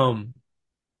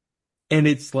 And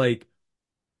it's like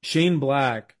Shane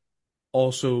Black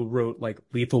also wrote like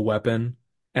Lethal Weapon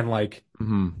and like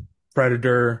Hmm.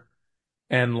 Predator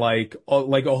and like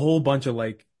a whole bunch of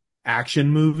like action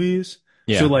movies.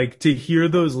 So Yeah. like to hear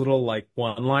those little like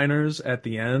one-liners at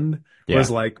the end was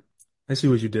Yeah. like, I see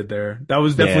what you did there. That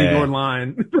was definitely your Yeah.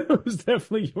 line. That was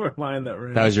definitely your line that That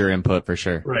ran. was your input for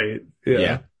sure. Right. Yeah.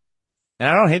 Yeah. And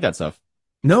I don't hate that stuff.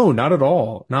 No, not at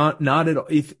all. Not at all.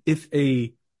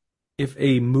 If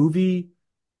a movie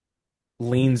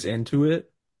leans into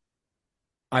it,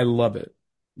 I love it.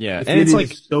 Yeah. If And it it's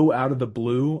like, is so out of the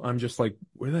blue, I'm just like,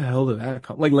 where the hell did that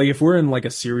come? Like if we're in like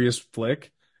a serious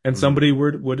flick and mhm. somebody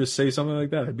would just say something like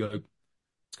that, I'd be like,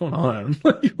 what's going on?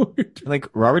 Like, Like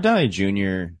Robert Downey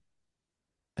Jr.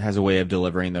 has a way of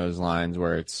delivering those lines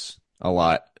where it's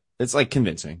like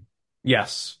convincing,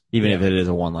 yes. even if Yeah. it is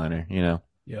a one-liner. Yeah.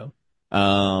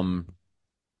 Um,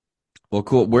 well,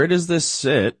 cool. Where does this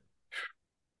sit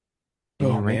in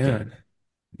Oh your ranking?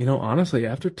 man. Honestly,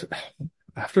 after t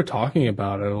After talking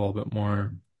about it a little bit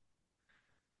more,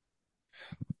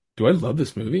 do I love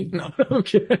this movie? No, I'm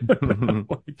kidding.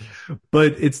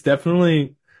 But it's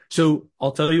definitely so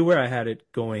I'll tell you where I had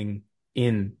it going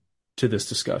in to this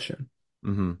discussion.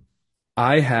 Hmm.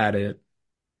 I had it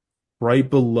right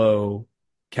below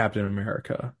Captain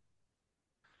America.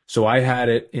 So I had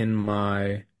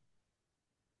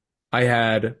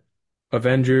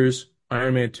Avengers,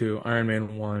 Iron Man 2, Iron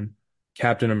Man 1,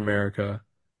 Captain America,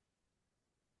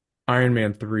 Iron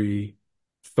Man 3,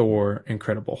 Thor,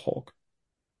 Incredible Hulk.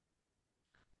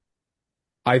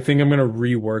 I think I'm gonna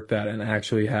rework that and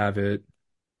actually have it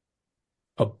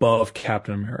above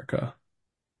Captain America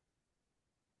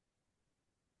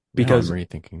Now I'm because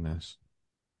rethinking this.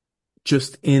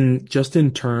 just in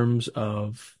terms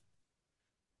of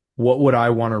what would I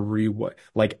want to rewatch?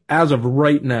 Like as of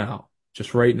right now,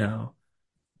 just right now,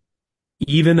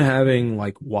 even having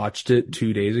like watched it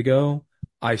 2 days ago,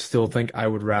 I still think I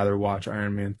would rather watch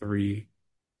Iron Man 3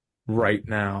 right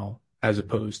now as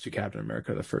opposed to Captain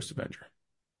America, the First Avenger.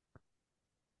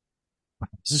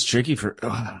 This is tricky for.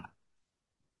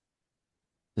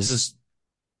 This is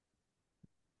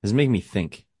this is making me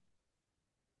think.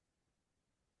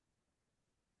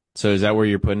 So is that where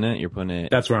you're putting it? You're putting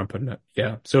it. That's where I'm putting it.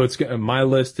 Yeah. So it's my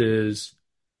list is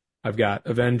I've got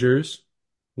Avengers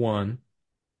 1,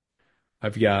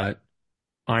 I've got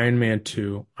Iron Man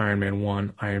 2, Iron Man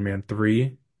 1, Iron Man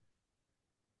 3,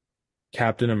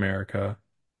 Captain America,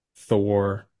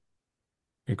 Thor,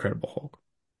 Incredible Hulk.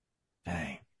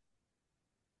 Dang.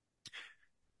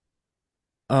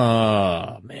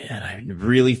 Oh man, I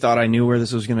really thought I knew where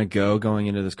this was gonna go going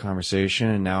into this conversation,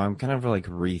 and now I'm kind of like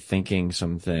rethinking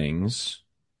some things.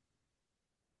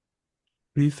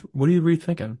 What are you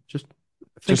rethinking? Just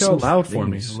think Just some out loud for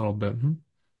me a things. little bit. Hmm?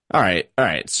 All right, all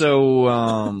right. So,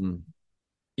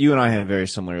 you and I have very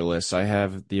similar lists. I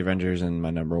have the Avengers in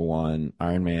my number one,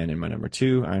 Iron Man in my number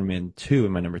two, Iron Man 2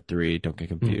 in my number three. Don't get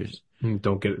Mm. confused.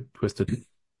 Don't get it twisted.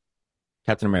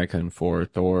 Captain America in four,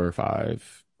 Thor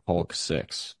five, Hulk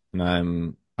six.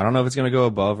 And I don't know if it's gonna go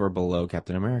above or below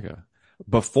Captain America.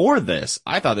 Before this,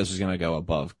 I thought this was gonna go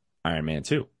above Iron Man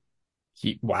 2.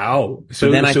 Wow. But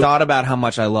So then I so thought about how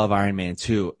much I love Iron Man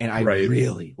 2, and I right.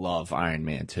 really love Iron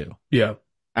Man 2. Yeah.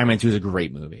 Iron Man 2 is a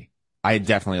great movie. I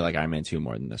definitely like Iron Man 2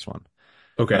 more than this one.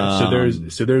 Okay. Um,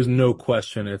 So there's no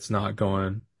question it's not no,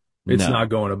 going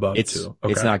above it's two. it's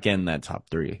Okay. not getting that top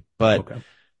three. But Okay.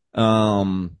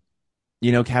 um,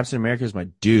 Captain America is my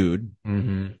dude.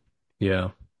 Hmm.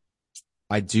 Yeah.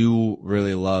 I do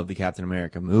really love the Captain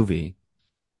America movie.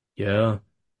 Yeah.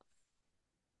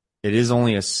 It is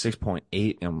only a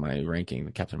 6.8 on my ranking,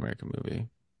 the Captain America movie.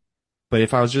 But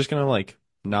if I was just gonna like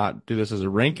not do this as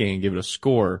a ranking and give it a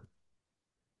score,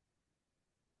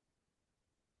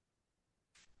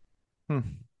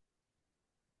 hmm,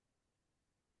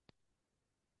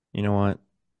 you know what?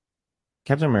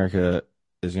 Captain America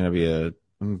is gonna be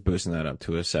I'm boosting that up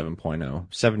to a 7.0,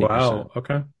 70%. Wow.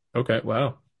 Okay. Okay.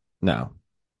 Wow. No,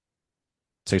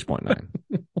 6.9.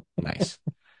 Nice.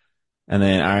 And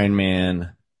then Iron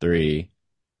Man 3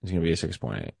 is gonna be a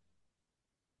 6.8.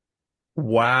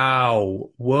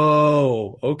 Wow.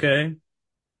 Whoa. Okay.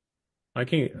 I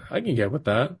can get with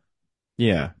that.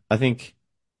 Yeah, I think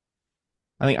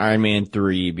Iron Man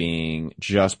 3 being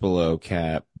just below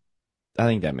Cap, I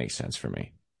think that makes sense for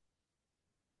me.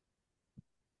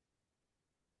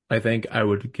 I think I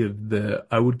would give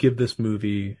this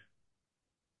movie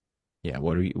Yeah,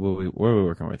 what are we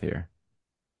working with here?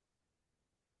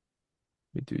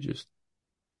 we do just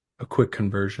a quick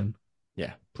conversion.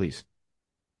 Yeah, please.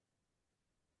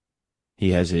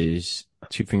 He has his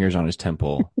two fingers on his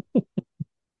temple.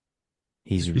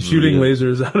 He's He's shooting real.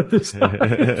 lasers out of his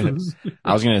eyes.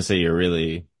 I was gonna say you're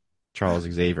really Charles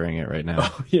Xavering it right now.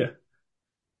 Oh yeah.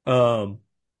 Um,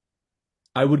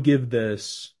 I would give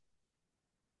this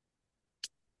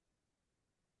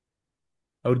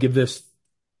I would give this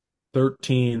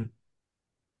 13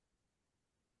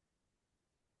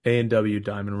 A&W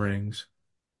diamond rings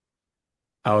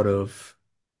out of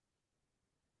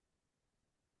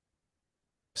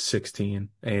 16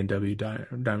 A&W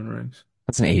diamond rings.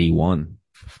 That's an 81.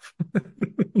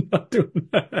 Not doing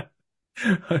that.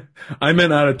 I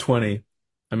meant out of 20.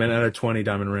 I meant out of 20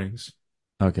 diamond rings.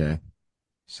 Okay.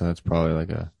 So that's probably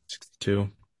like a 62,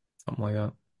 something like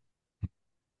that.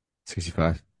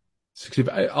 65.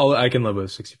 65. I can live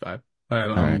with 65.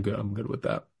 All I'm right. good. I'm good with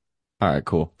that. All right,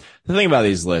 cool. The thing about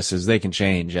these lists is they can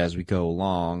change as we go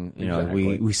along.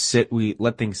 Exactly. We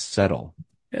let things settle.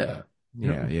 Yeah.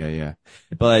 Yeah, yeah, yeah.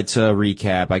 But to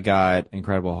recap, I got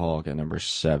Incredible Hulk at number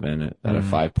seven at a Mm,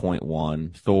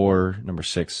 5.1. Thor, number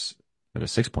six at a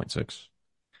 6.6.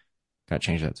 Gotta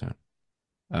change that soon.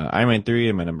 Iron Man 3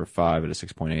 at my number 5 at a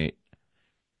 6.8.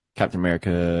 Captain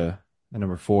America at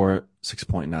number 4,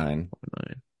 6.9.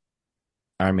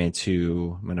 Iron Man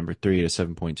 2, my number 3 at a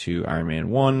 7.2. Iron Man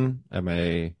 1 at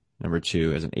my number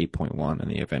 2 as an 8.1.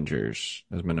 And the Avengers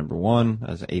as my number 1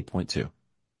 as an 8.2.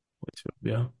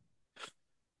 Yeah.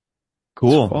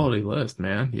 It's a Cool. quality list,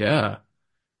 man. Yeah.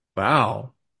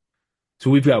 Wow. So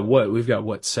we've got what? We've got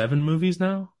what, 7 movies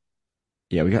now?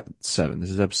 Yeah, we got 7. This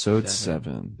is episode 7.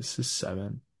 7. This is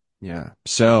 7. Yeah.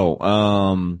 So,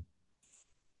 do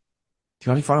you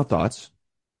have any final thoughts?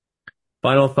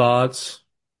 Final thoughts.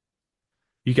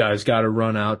 You guys got to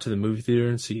run out to the movie theater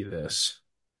and see this.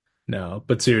 No,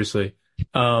 but seriously,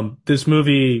 this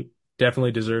movie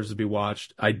definitely deserves to be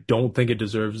watched. I don't think it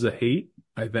deserves the hate.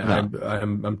 No.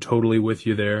 I'm totally with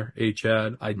you there,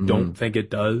 Chad. I don't Mm. think it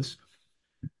does.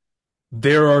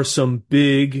 There are some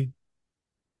big,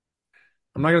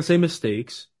 I'm not gonna say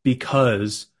mistakes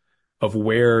because of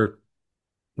where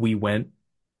we went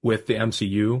with the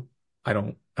MCU. I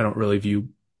don't really view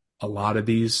a lot of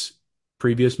these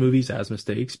previous movies as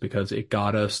mistakes because it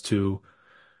got us to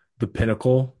the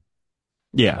pinnacle.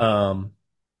 Yeah. Um,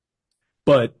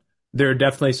 but there are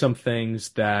definitely some things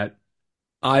that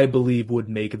I believe would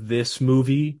make this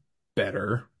movie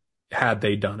better had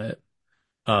they done it.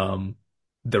 Um,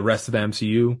 the rest of the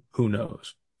MCU, who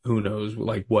knows? Who knows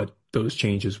like what those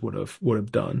changes would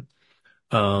have done.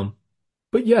 Um,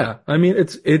 but yeah, I mean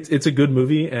it's a good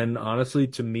movie and honestly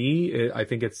to me I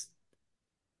think it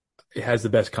has the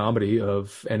best comedy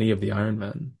of any of the Iron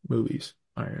Man movies.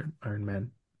 Iron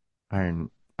Man. Iron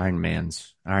Iron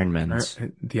Man's Iron Man's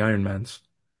The Iron Man's.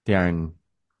 the Iron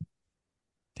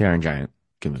the Iron Giant.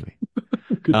 Good movie.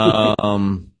 Good movie.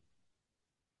 Um,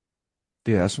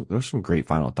 yeah, those are some great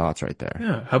final thoughts right there.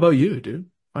 Yeah. How about you, dude?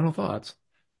 Final thoughts.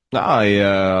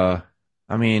 I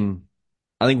mean,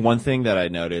 I think one thing that I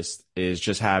noticed is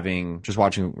just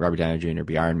watching Robert Downey Jr.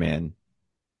 be Iron Man.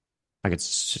 Like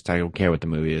I don't care what the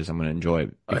movie is, I'm gonna enjoy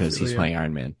it I because feel he's you. playing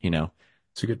Iron Man, you know.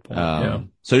 It's a good point. Yeah.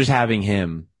 So just having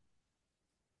him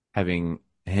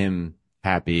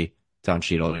happy, Don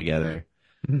Cheadle together,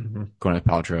 Mhm. Gwyneth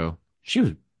Paltrow, she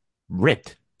was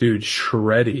ripped. Dude,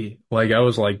 shreddy. Like I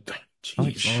was like, I'm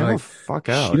like, geez, I'm chill the like fuck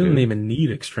she out, doesn't dude. even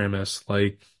need extremists.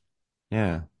 Like,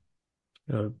 Yeah,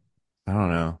 uh, I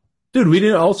don't know. dude, we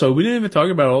didn't even talk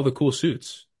about all the cool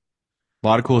suits. A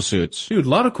lot of cool suits, Dude, a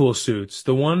lot of cool suits.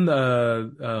 The one,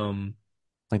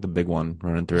 like the big one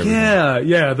running through everything. yeah,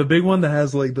 yeah, the big one that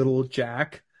has like the little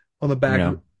jack on the back,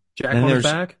 Yeah, jack and on his there's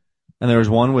back. and there was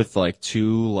one with like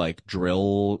two like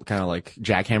drill kind of like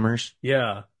jackhammers.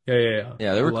 Yeah, yeah, yeah, yeah.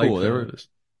 Yeah, they I were like cool. They were. those.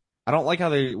 I don't like how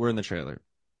they were in the trailer,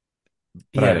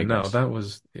 but I Yeah, no, digress. that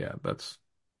was yeah, that's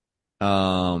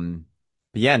Um,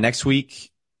 but yeah, next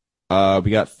week,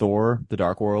 we got Thor: The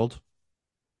Dark World.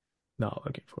 not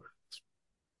looking forward.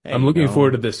 Hey, I'm you looking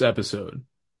forward know, to this episode.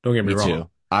 Don't get me me wrong. too.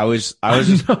 I was I'm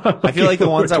just, not I feel looking like the forward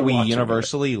ones to that we watching it.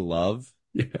 universally love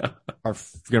Yeah, are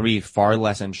going to be far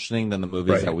less interesting than the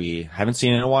movies that right. we haven't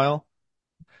seen in a while.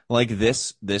 Like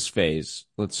this phase.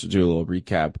 Let's do a little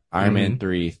recap. Iron Man Hmm.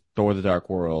 3, Thor: The Dark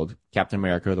World, Captain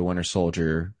America: The Winter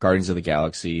Soldier, Guardians of the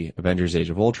Galaxy, Avengers: Age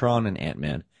of Ultron, and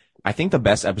Ant-Man. I think the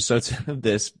best episodes of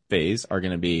this phase are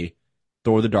going to be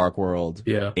Thor: The Dark World,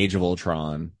 Yeah. Age of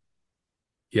Ultron.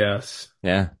 Yes.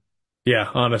 Yeah. Yeah,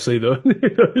 honestly though,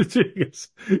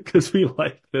 because we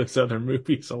like those other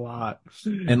movies a lot.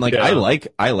 And like Yeah. I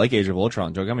like Age of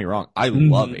Ultron. Don't get me wrong. I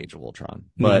love Hmm. Age of Ultron.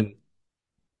 But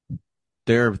Hmm.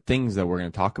 there are things that we're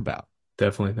going to talk about.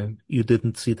 Definitely then. You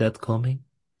didn't see that coming?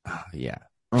 Yeah.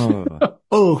 Oh.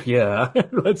 Oh yeah.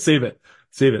 Let's save it.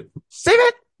 Save it. Save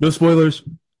it. No spoilers.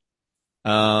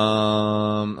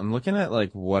 I'm looking at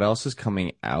like what else is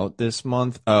coming out this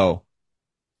month. Oh,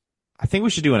 I think we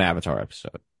should do an Avatar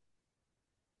episode.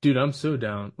 Dude, I'm so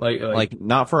down. Like Like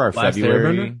not for our Last Airbender?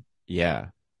 February. Yeah.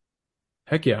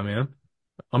 Heck yeah, man.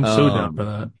 I'm so down for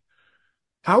Um,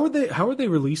 that. How are they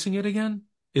releasing it again?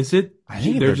 Is it I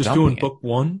think they're they're just dumping doing it. book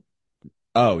one?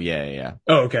 Oh, yeah, yeah, yeah.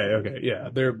 Oh, okay, okay. Yeah,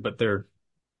 they're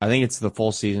I think it's the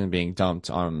full season being dumped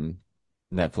on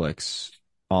Netflix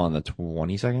on the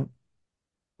 22nd.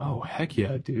 oh heck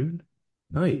yeah, dude.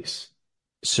 Nice.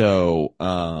 So,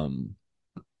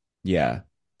 yeah,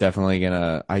 definitely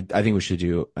gonna. I think we should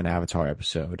do an Avatar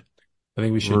episode. I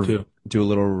think we should too. Do a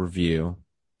little review.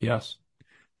 Yes.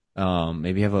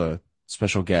 Maybe have a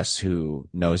special guest who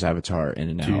knows Avatar in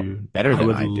and out Dude, better I than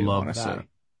would I do, love that. honestly.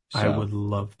 I So, would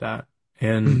love that.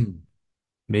 And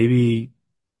maybe,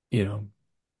 you know,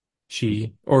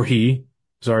 she or he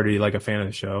is already like a fan of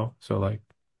the show. So like,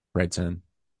 Redson.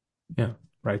 yeah,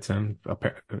 writes in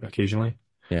occasionally.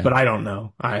 Yeah. But I don't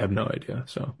know. I have no idea.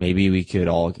 So Maybe we could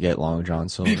all get Long John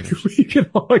Silver's. we can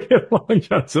all get along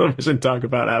John Silver and talk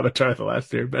about Avatar: The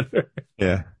Last Airbender.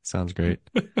 Yeah, sounds great.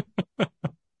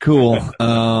 Cool.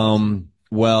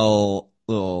 Well,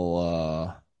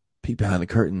 little peek behind the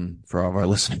curtain for all of our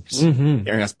listeners. Hmm.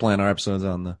 Hearing us plan our episodes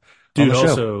on Dude,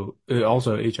 the show.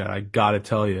 also, H.I., I gotta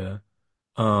tell you,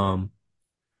 um,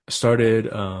 started,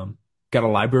 got a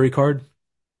library card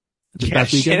this Yeah,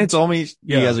 past Shannon weekend. told me you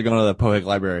Yeah. guys are going to the Pohick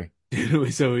Library.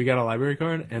 So we got a library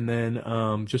card, and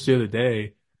then just the other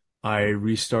day, I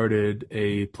restarted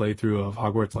a playthrough of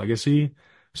Hogwarts Legacy.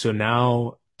 So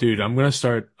now, dude, I'm gonna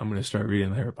start reading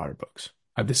the Harry Potter books.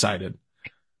 I've decided.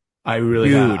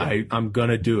 Dude, I'm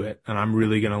gonna do it, and I'm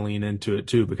really gonna lean into it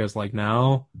too, because like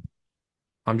now,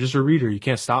 I'm just a reader. You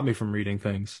can't stop me from reading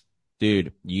things.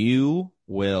 dude, you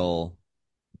will.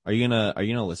 Are you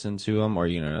gonna listen to them, or are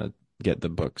you gonna get the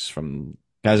books from?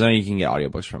 Guys, I know you can get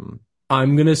audiobooks from.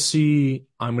 I'm gonna see,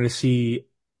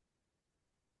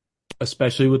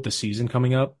 especially with the season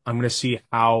coming up, I'm gonna see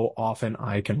how often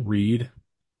I can read.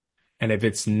 And if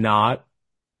it's not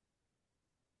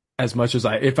as much as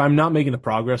if I'm not making the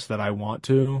progress that I want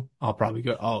to, I'll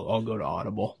go to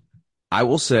Audible. I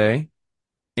will say,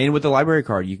 and with the library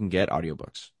card, you can get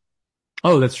audiobooks.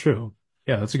 Oh, that's true.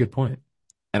 Yeah, that's a good point.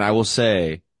 And I will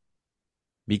say,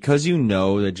 because you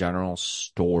know the general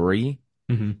story,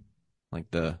 Hmm. like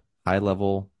the high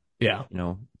level, Yeah.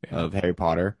 Yeah. of Harry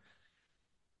Potter,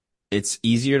 it's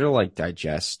easier to like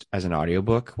digest as an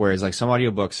audiobook. Whereas like some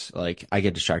audiobooks, like I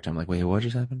get distracted. I'm like, wait, what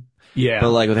just happened? But Yeah.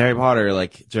 like with Harry Potter,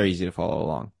 like it's very easy to follow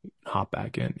along. Hop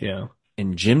back in. Yeah.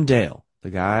 And Jim Dale, the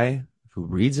guy who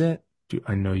reads it, Dude,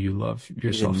 I know you love he's a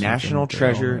yourself some Jim national Dale,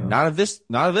 treasure. man. Not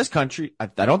of this country. I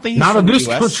don't think he's Not of from the this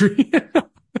U.S. country.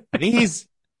 I think he's,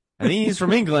 I think he's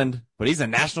from England, but he's a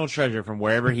national treasure from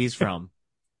wherever he's from.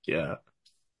 Yeah.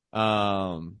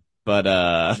 But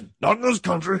not in this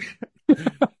country.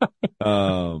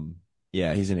 Um,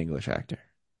 yeah, he's an English actor.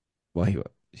 Well,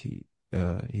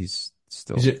 he's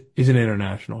still He's an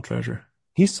international treasure.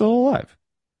 he's still alive.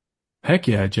 Heck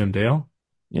yeah, Jim Dale.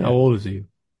 How Yeah, old is he?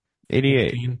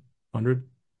 88. 1,400?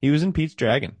 He was in Pete's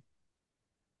Dragon.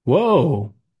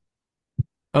 Whoa.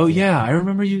 Oh Yeah, yeah, I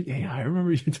remember you. Yeah, I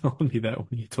remember you telling me that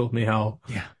when you told me how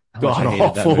yeah. How much god I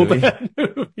hated that awful movie.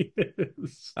 that movie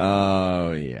is.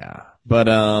 Oh yeah, but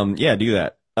yeah, do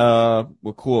that.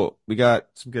 Well, cool. We got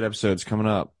some good episodes coming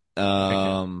up. Heck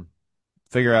yeah.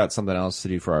 Figure out something else to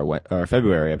do for our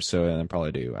February episode, and then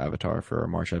probably do Avatar for our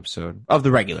March episode of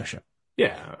the regular show.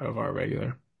 Yeah, of our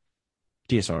regular.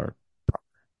 DSR.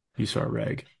 You saw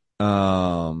Reg.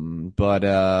 But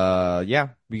yeah,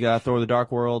 we got Thor: The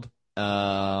Dark World.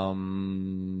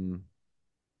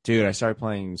 Dude, I started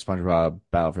playing SpongeBob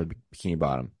Battle for the Bikini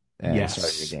Bottom, and I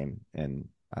started the Yes. game, and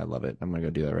I love it. I'm gonna go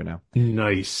do that right now.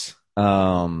 Nice.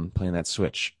 Playing that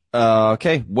Switch.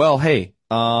 Okay. Well, hey,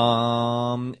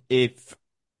 if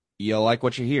you like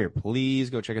what you hear,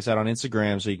 please go check us out on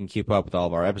Instagram so you can keep up with all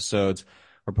of our episodes.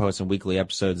 We're posting weekly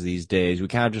episodes these days. We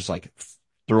kind of just like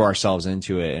threw ourselves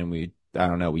into it, and I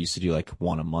don't know, we used to do like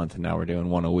one a month, and now we're doing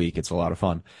one a week. It's a lot of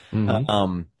fun. Hmm.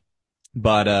 Um,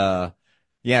 but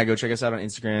yeah, go check us out on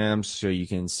Instagram so you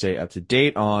can stay up to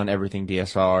date on everything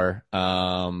DSR.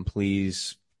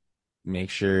 Please make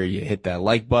sure you hit that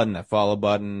like button, that follow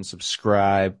button,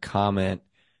 subscribe, comment,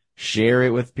 share it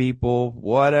with people,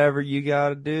 whatever you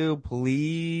gotta do,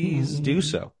 please do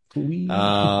so. Please. Got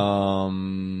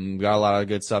a lot of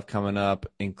good stuff coming up,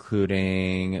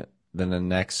 including then the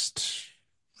next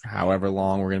however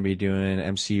long we're gonna be doing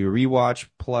MCU rewatch,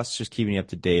 plus just keeping you up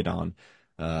to date on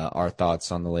our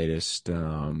thoughts on the latest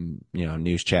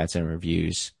news chats and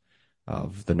reviews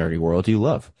of the nerdy world you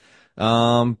love.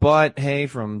 But hey,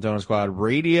 from Donut Squad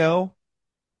Radio,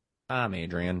 I'm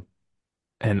Adrian,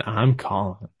 And I'm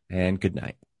Colin. and good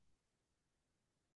night.